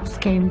cops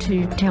came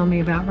to tell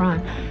me about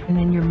Ron, and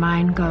then your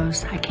mind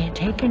goes, I can't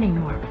take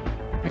anymore.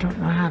 I don't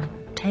know how to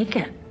take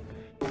it.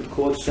 The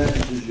court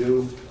sentences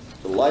you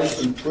to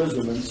life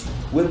imprisonment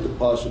with the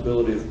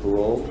possibility of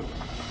parole.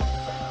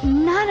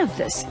 None of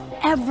this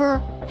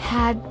ever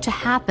had to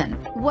happen.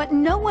 What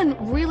no one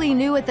really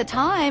knew at the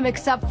time,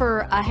 except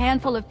for a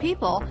handful of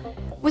people,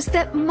 was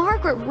that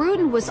Margaret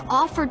Rudin was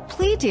offered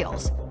plea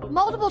deals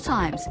multiple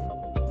times.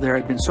 There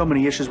had been so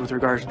many issues with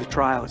regards to the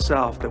trial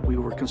itself that we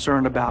were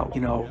concerned about,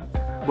 you know,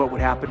 what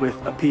would happen with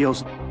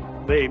appeals.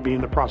 They,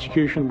 being the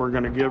prosecution, were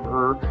going to give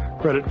her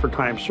credit for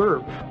time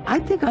served. I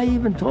think I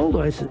even told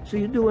her, I said, so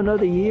you do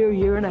another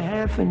year and a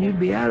half, and you'd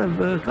be out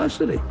of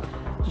custody.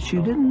 She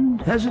didn't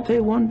hesitate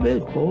one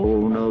bit.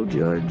 Oh, no,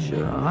 Judge,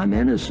 I'm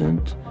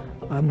innocent.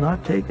 I'm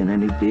not taking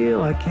any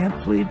deal. I can't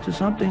plead to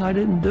something I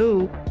didn't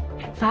do.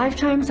 5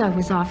 times I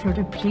was offered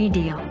a plea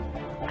deal.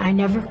 I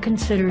never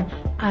considered,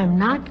 I'm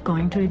not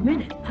going to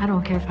admit it. I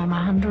don't care if I'm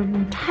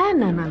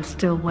 110 and I'm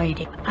still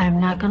waiting. I'm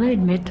not going to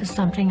admit to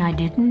something I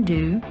didn't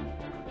do.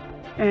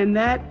 And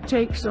that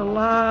takes a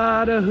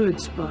lot of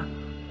chutzpah.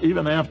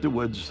 Even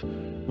afterwards,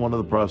 one of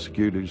the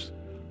prosecutors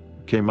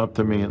came up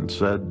to me and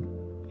said,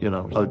 you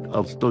know,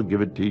 I'll still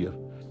give it to you.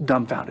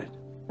 Dumbfounded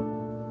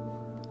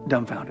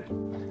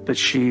that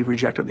she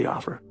rejected the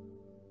offer.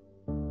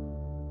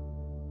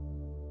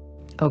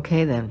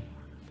 Okay, then.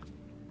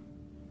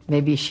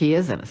 Maybe she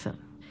is innocent.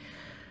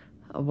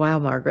 Wow,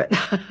 Margaret.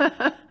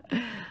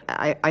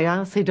 I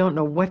honestly don't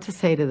know what to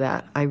say to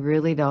that. I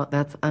really don't.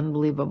 That's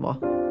unbelievable.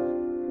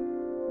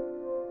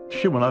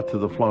 She went out to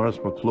the Florence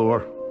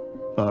McClure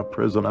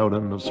prison out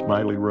on the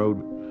Smiley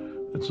Road.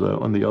 It's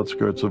on the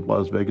outskirts of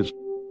Las Vegas.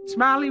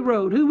 Smiley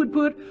Road. Who would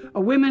put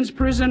a women's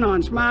prison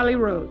on Smiley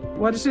Road?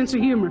 What a sense of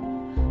humor.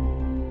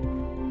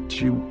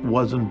 She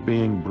wasn't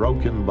being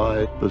broken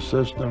by the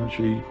system.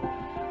 She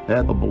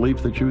had the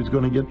belief that she was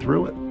going to get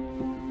through it.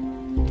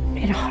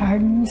 It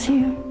hardens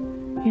you.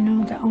 You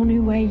know, the only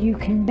way you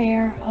can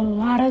bear a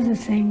lot of the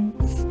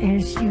things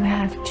is you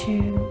have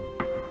to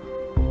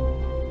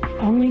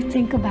only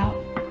think about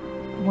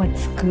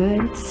what's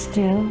good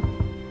still.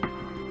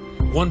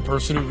 One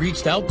person who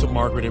reached out to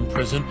Margaret in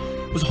prison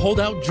was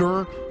holdout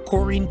juror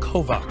Corinne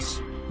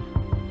Kovacs.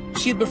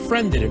 She had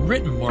befriended and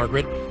written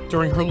Margaret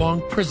during her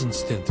long prison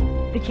stint.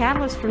 The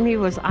catalyst for me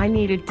was I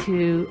needed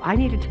to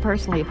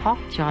personally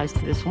apologize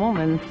to this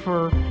woman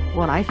for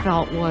what I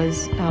felt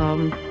was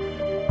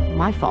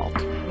my fault.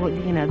 Well,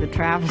 you know, the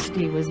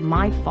travesty was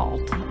my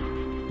fault.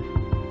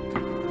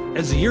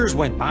 As the years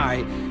went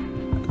by,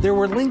 there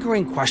were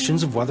lingering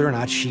questions of whether or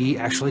not she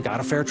actually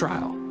got a fair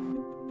trial.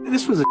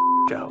 This was a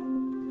show.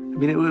 I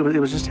mean, it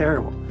was just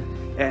terrible.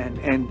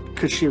 And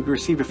could she have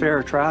received a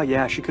fairer trial?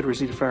 Yeah, she could have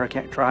received a fairer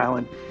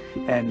trial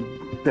and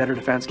better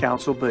defense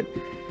counsel, but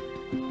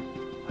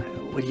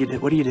what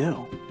do you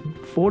do?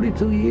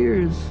 42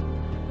 years,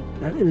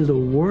 that is the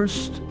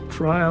worst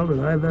trial that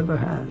I've ever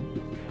had.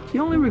 The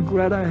only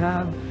regret I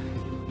have,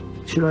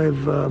 should I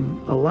have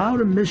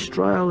allowed a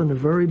mistrial in the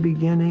very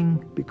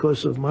beginning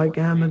because of Mike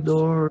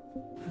Amador?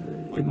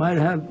 It might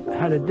have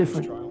had a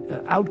different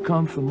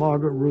outcome for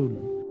Margaret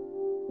Rudin.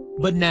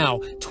 But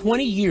now,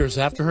 20 years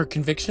after her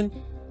conviction,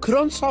 could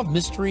unsolved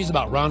mysteries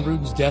about Ron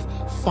Rudin's death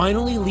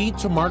finally lead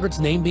to Margaret's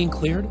name being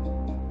cleared?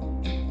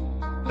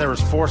 There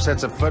was 4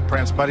 sets of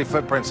footprints, buddy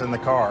footprints in the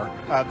car.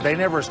 They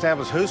never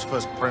established whose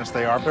footprints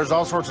they are. There's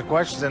all sorts of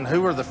questions, and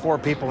who are the 4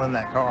 people in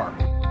that car?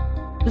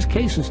 This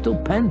case is still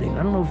pending.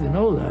 I don't know if you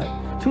know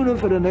that. Tune in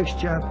for the next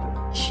chapter.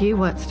 She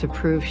wants to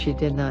prove she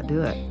did not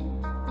do it.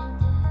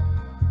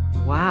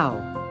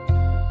 Wow.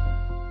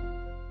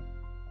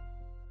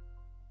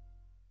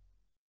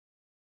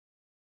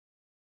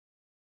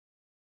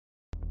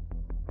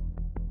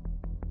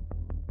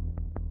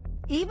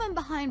 Even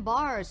behind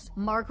bars,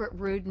 Margaret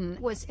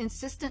Rudin was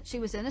insistent she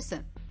was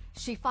innocent.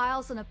 She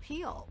files an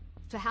appeal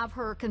to have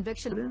her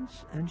conviction.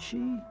 And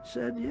she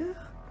said, yeah,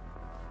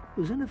 it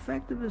was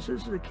ineffective as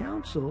the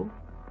counsel.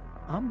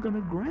 I'm going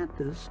to grant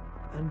this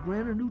and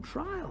grant a new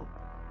trial.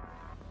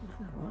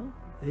 Well,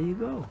 there you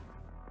go.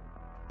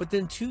 But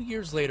then 2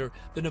 years later,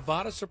 the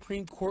Nevada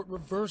Supreme Court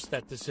reversed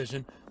that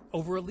decision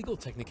over a legal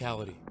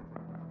technicality.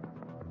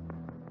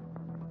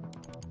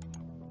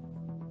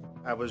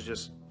 I was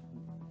just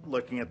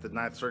looking at the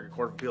Ninth Circuit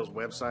Court of Appeals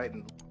website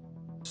and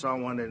saw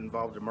one that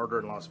involved a murder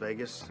in Las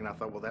Vegas, and I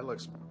thought, well, that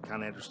looks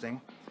kind of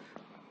interesting.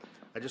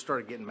 I just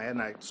started getting mad,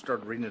 and I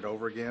started reading it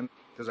over again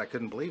because I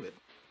couldn't believe it.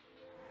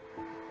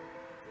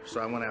 So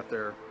I went out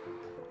there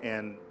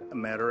and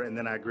met her, and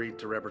then I agreed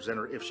to represent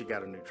her if she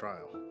got a new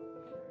trial.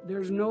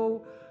 There's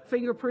no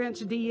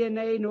fingerprints,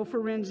 DNA, no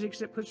forensics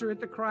that puts her at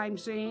the crime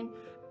scene.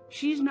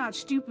 She's not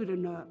stupid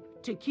enough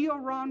to kill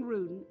Ron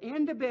Rudin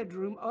in the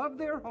bedroom of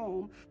their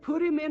home,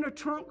 put him in a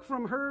trunk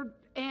from her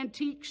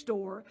antique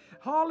store,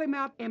 haul him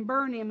out and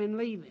burn him and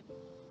leave him.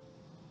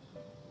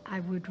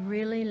 I would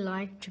really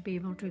like to be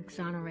able to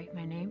exonerate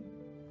my name.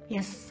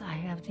 Yes, I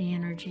have the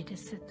energy to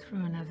sit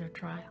through another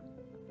trial.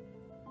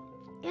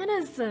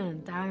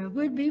 Innocent. I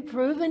would be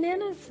proven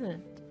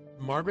innocent.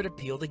 Margaret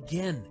appealed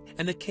again,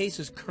 and the case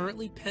is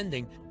currently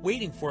pending,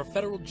 waiting for a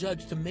federal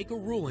judge to make a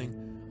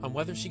ruling on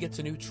whether she gets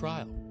a new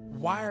trial.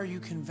 Why are you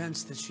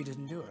convinced that she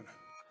didn't do it?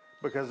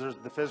 Because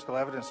the physical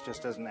evidence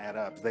just doesn't add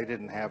up. They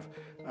didn't have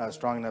a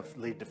strong enough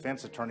lead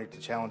defense attorney to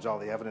challenge all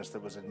the evidence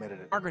that was admitted.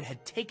 Margaret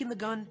had taken the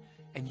gun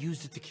and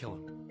used it to kill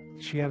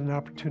him. She had an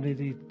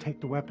opportunity to take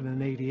the weapon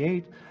in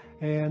 '88,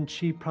 and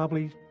she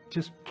probably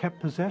just kept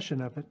possession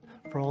of it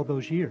for all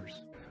those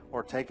years.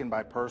 Or taken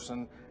by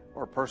person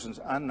or persons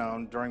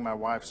unknown during my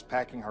wife's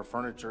packing her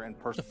furniture and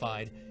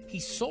Testified, he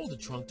sold the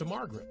trunk to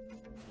Margaret.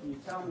 Can you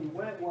tell me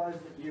when it was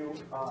that you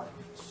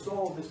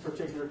sold this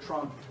particular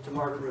trunk to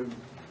Margaret Rudin?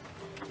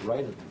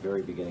 Right at the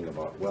very beginning of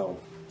our,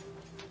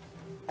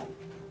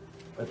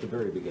 at the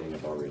very beginning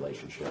of our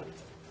relationship.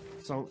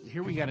 So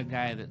here we got a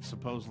guy that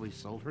supposedly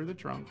sold her the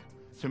trunk.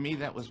 To me,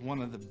 that was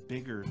one of the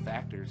bigger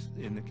factors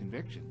in the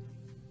conviction.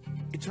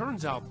 It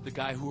turns out the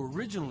guy who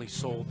originally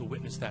sold the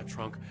witness that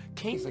trunk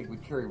came. He's like, we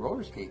carry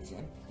roller skates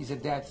in. He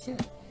said, that's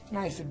it. And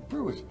I said,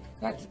 Bruce,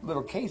 that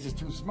little case is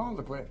too small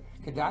to put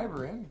a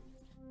cadaver in.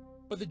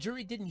 But the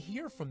jury didn't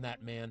hear from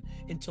that man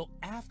until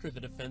after the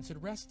defense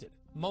had rested.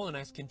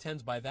 Mullinax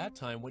contends by that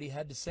time what he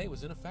had to say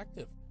was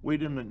ineffective. We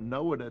didn't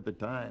know it at the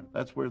time.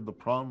 That's where the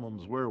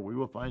problems were. We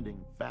were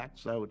finding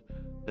facts out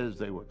as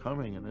they were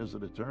coming, and as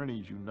an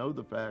attorneys, you know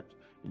the facts,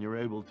 and you're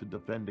able to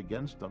defend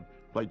against them.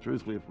 Quite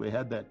truthfully, if we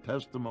had that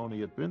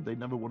testimony at Vint, they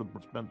never would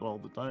have spent all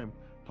the time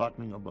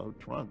talking about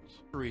trunks.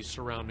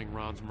 Surrounding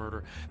Ron's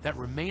murder that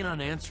remain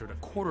unanswered a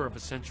quarter of a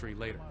century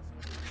later,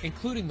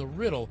 including the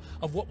riddle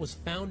of what was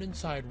found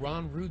inside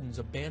Ron Rudin's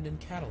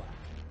abandoned Cadillac.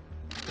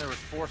 There was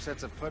 4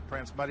 sets of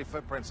footprints, muddy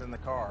footprints in the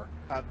car.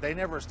 They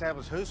never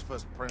established whose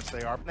footprints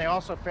they are. They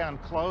also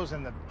found clothes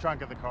in the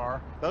trunk of the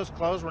car. Those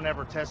clothes were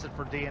never tested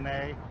for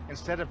DNA.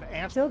 Instead of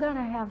Still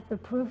gotta have the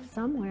proof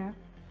somewhere.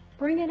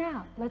 Bring it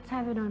out. Let's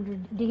have it under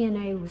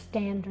DNA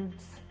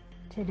standards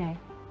today.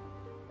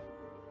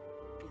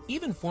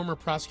 Even former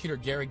prosecutor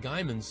Gary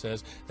Guyman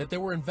says that there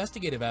were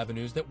investigative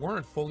avenues that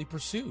weren't fully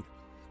pursued,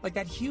 like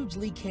that huge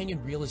Lee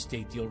Canyon real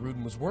estate deal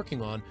Rudin was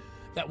working on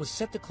that was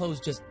set to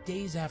close just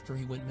days after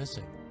he went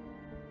missing.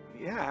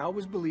 Yeah, I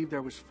always believed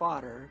there was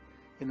fodder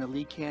in the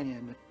Lee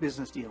Canyon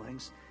business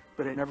dealings,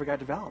 but it never got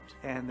developed.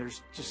 And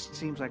there's just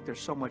seems like there's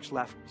so much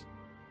left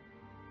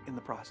in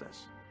the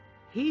process.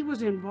 He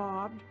was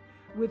involved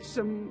with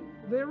some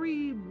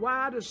very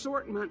wide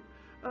assortment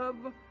of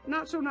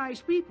not so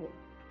nice people.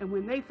 And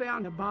when they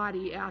found a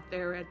body out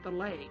there at the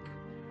lake,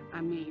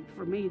 I mean,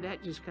 for me,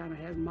 that just kind of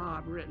has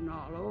mob written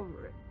all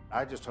over it.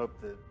 I just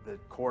hope that the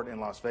court in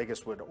Las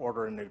Vegas would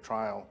order a new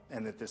trial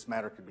and that this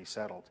matter could be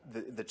settled.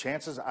 The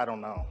chances, I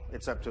don't know.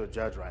 It's up to a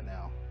judge right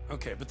now.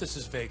 Okay, but this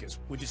is Vegas.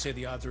 Would you say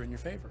the odds are in your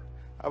favor?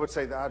 I would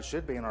say the odds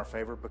should be in our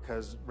favor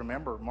because,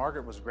 remember,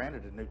 Margaret was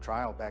granted a new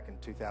trial back in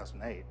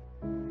 2008.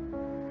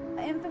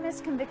 Infamous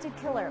convicted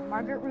killer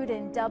Margaret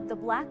Rudin, dubbed the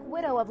Black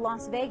Widow of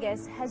Las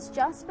Vegas, has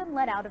just been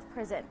let out of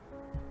prison.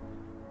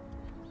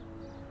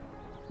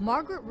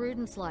 Margaret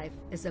Rudin's life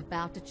is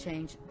about to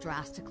change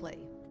drastically.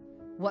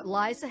 What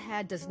lies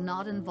ahead does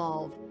not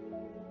involve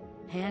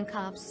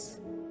handcuffs,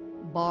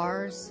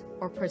 bars,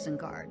 or prison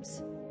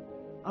guards.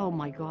 Oh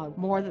my God,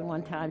 more than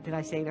one time did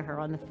I say to her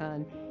on the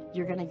phone,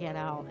 you're gonna get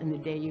out, and the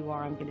day you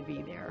are, I'm gonna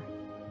be there.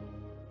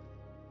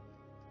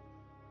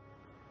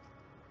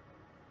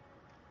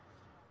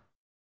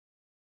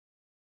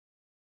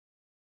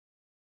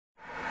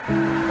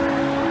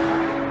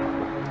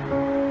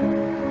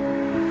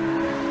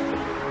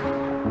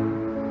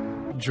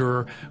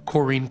 Juror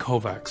Corinne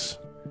Kovacs.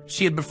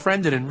 She had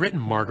befriended and written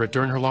Margaret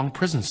during her long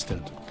prison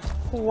stint.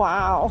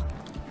 Wow.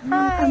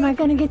 Am I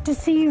going to get to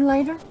see you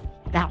later?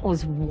 That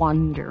was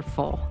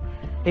wonderful.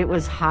 It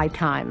was high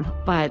time,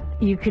 but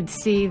you could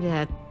see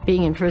that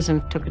being in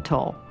prison took a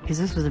toll because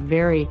this was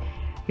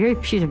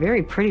she's a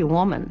very pretty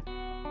woman.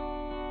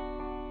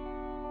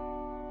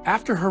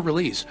 After her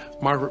release,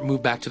 Margaret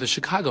moved back to the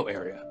Chicago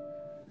area.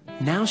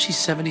 Now she's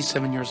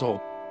 77 years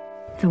old.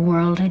 The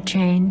world had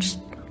changed.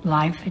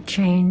 Life had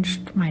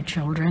changed. My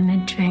children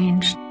had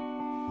changed.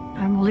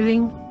 I'm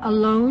living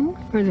alone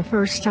for the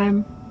first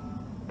time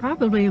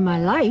probably in my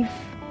life.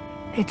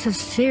 It's a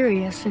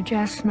serious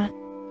adjustment.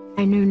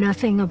 I knew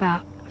nothing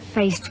about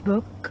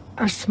Facebook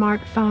or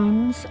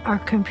smartphones or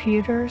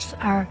computers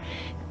or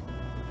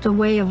the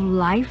way of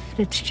life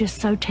that's just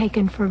so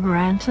taken for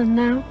granted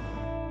now.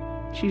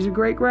 She's a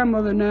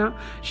great-grandmother now.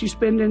 She's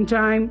spending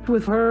time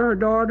with her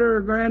daughter,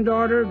 her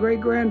granddaughter,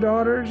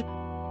 great-granddaughters.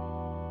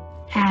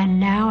 And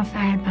now if I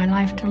had my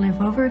life to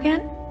live over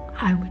again,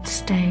 I would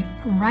stay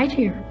right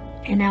here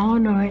in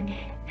Illinois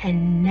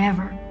and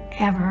never,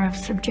 ever have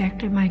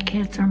subjected my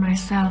kids or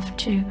myself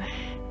to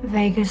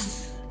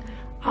Vegas,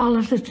 all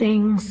of the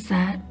things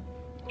that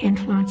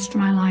influenced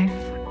my life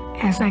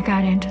as I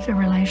got into the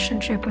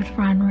relationship with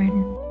Ron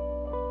Rudin.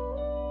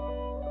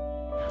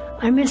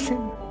 I miss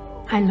him.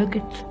 I look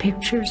at the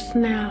pictures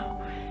now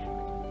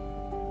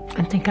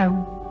and think I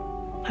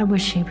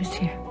wish he was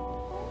here.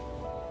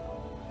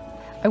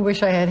 I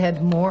wish I had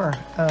had more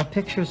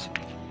pictures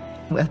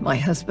with my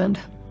husband.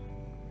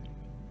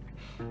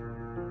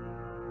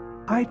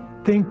 I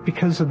think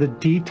because of the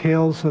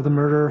details of the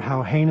murder,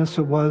 how heinous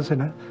it was,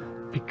 and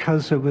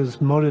because it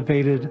was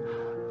motivated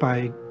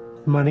by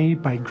money,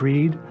 by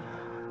greed,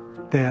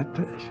 that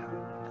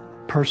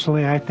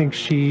personally I think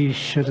she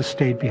should have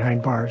stayed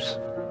behind bars.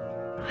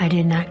 I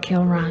did not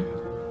kill Ron.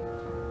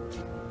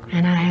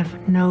 And I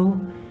have no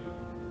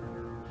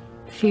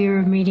fear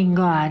of meeting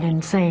God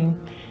and saying,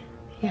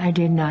 I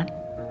did not.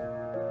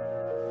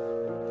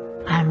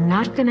 I'm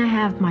not going to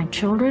have my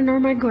children or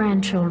my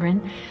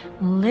grandchildren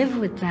live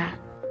with that.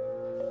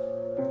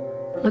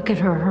 Look at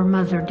her. Her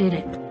mother did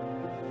it.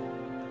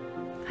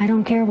 I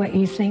don't care what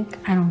you think.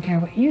 I don't care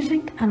what you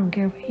think. I don't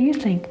care what you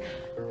think.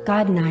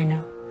 God and I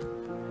know.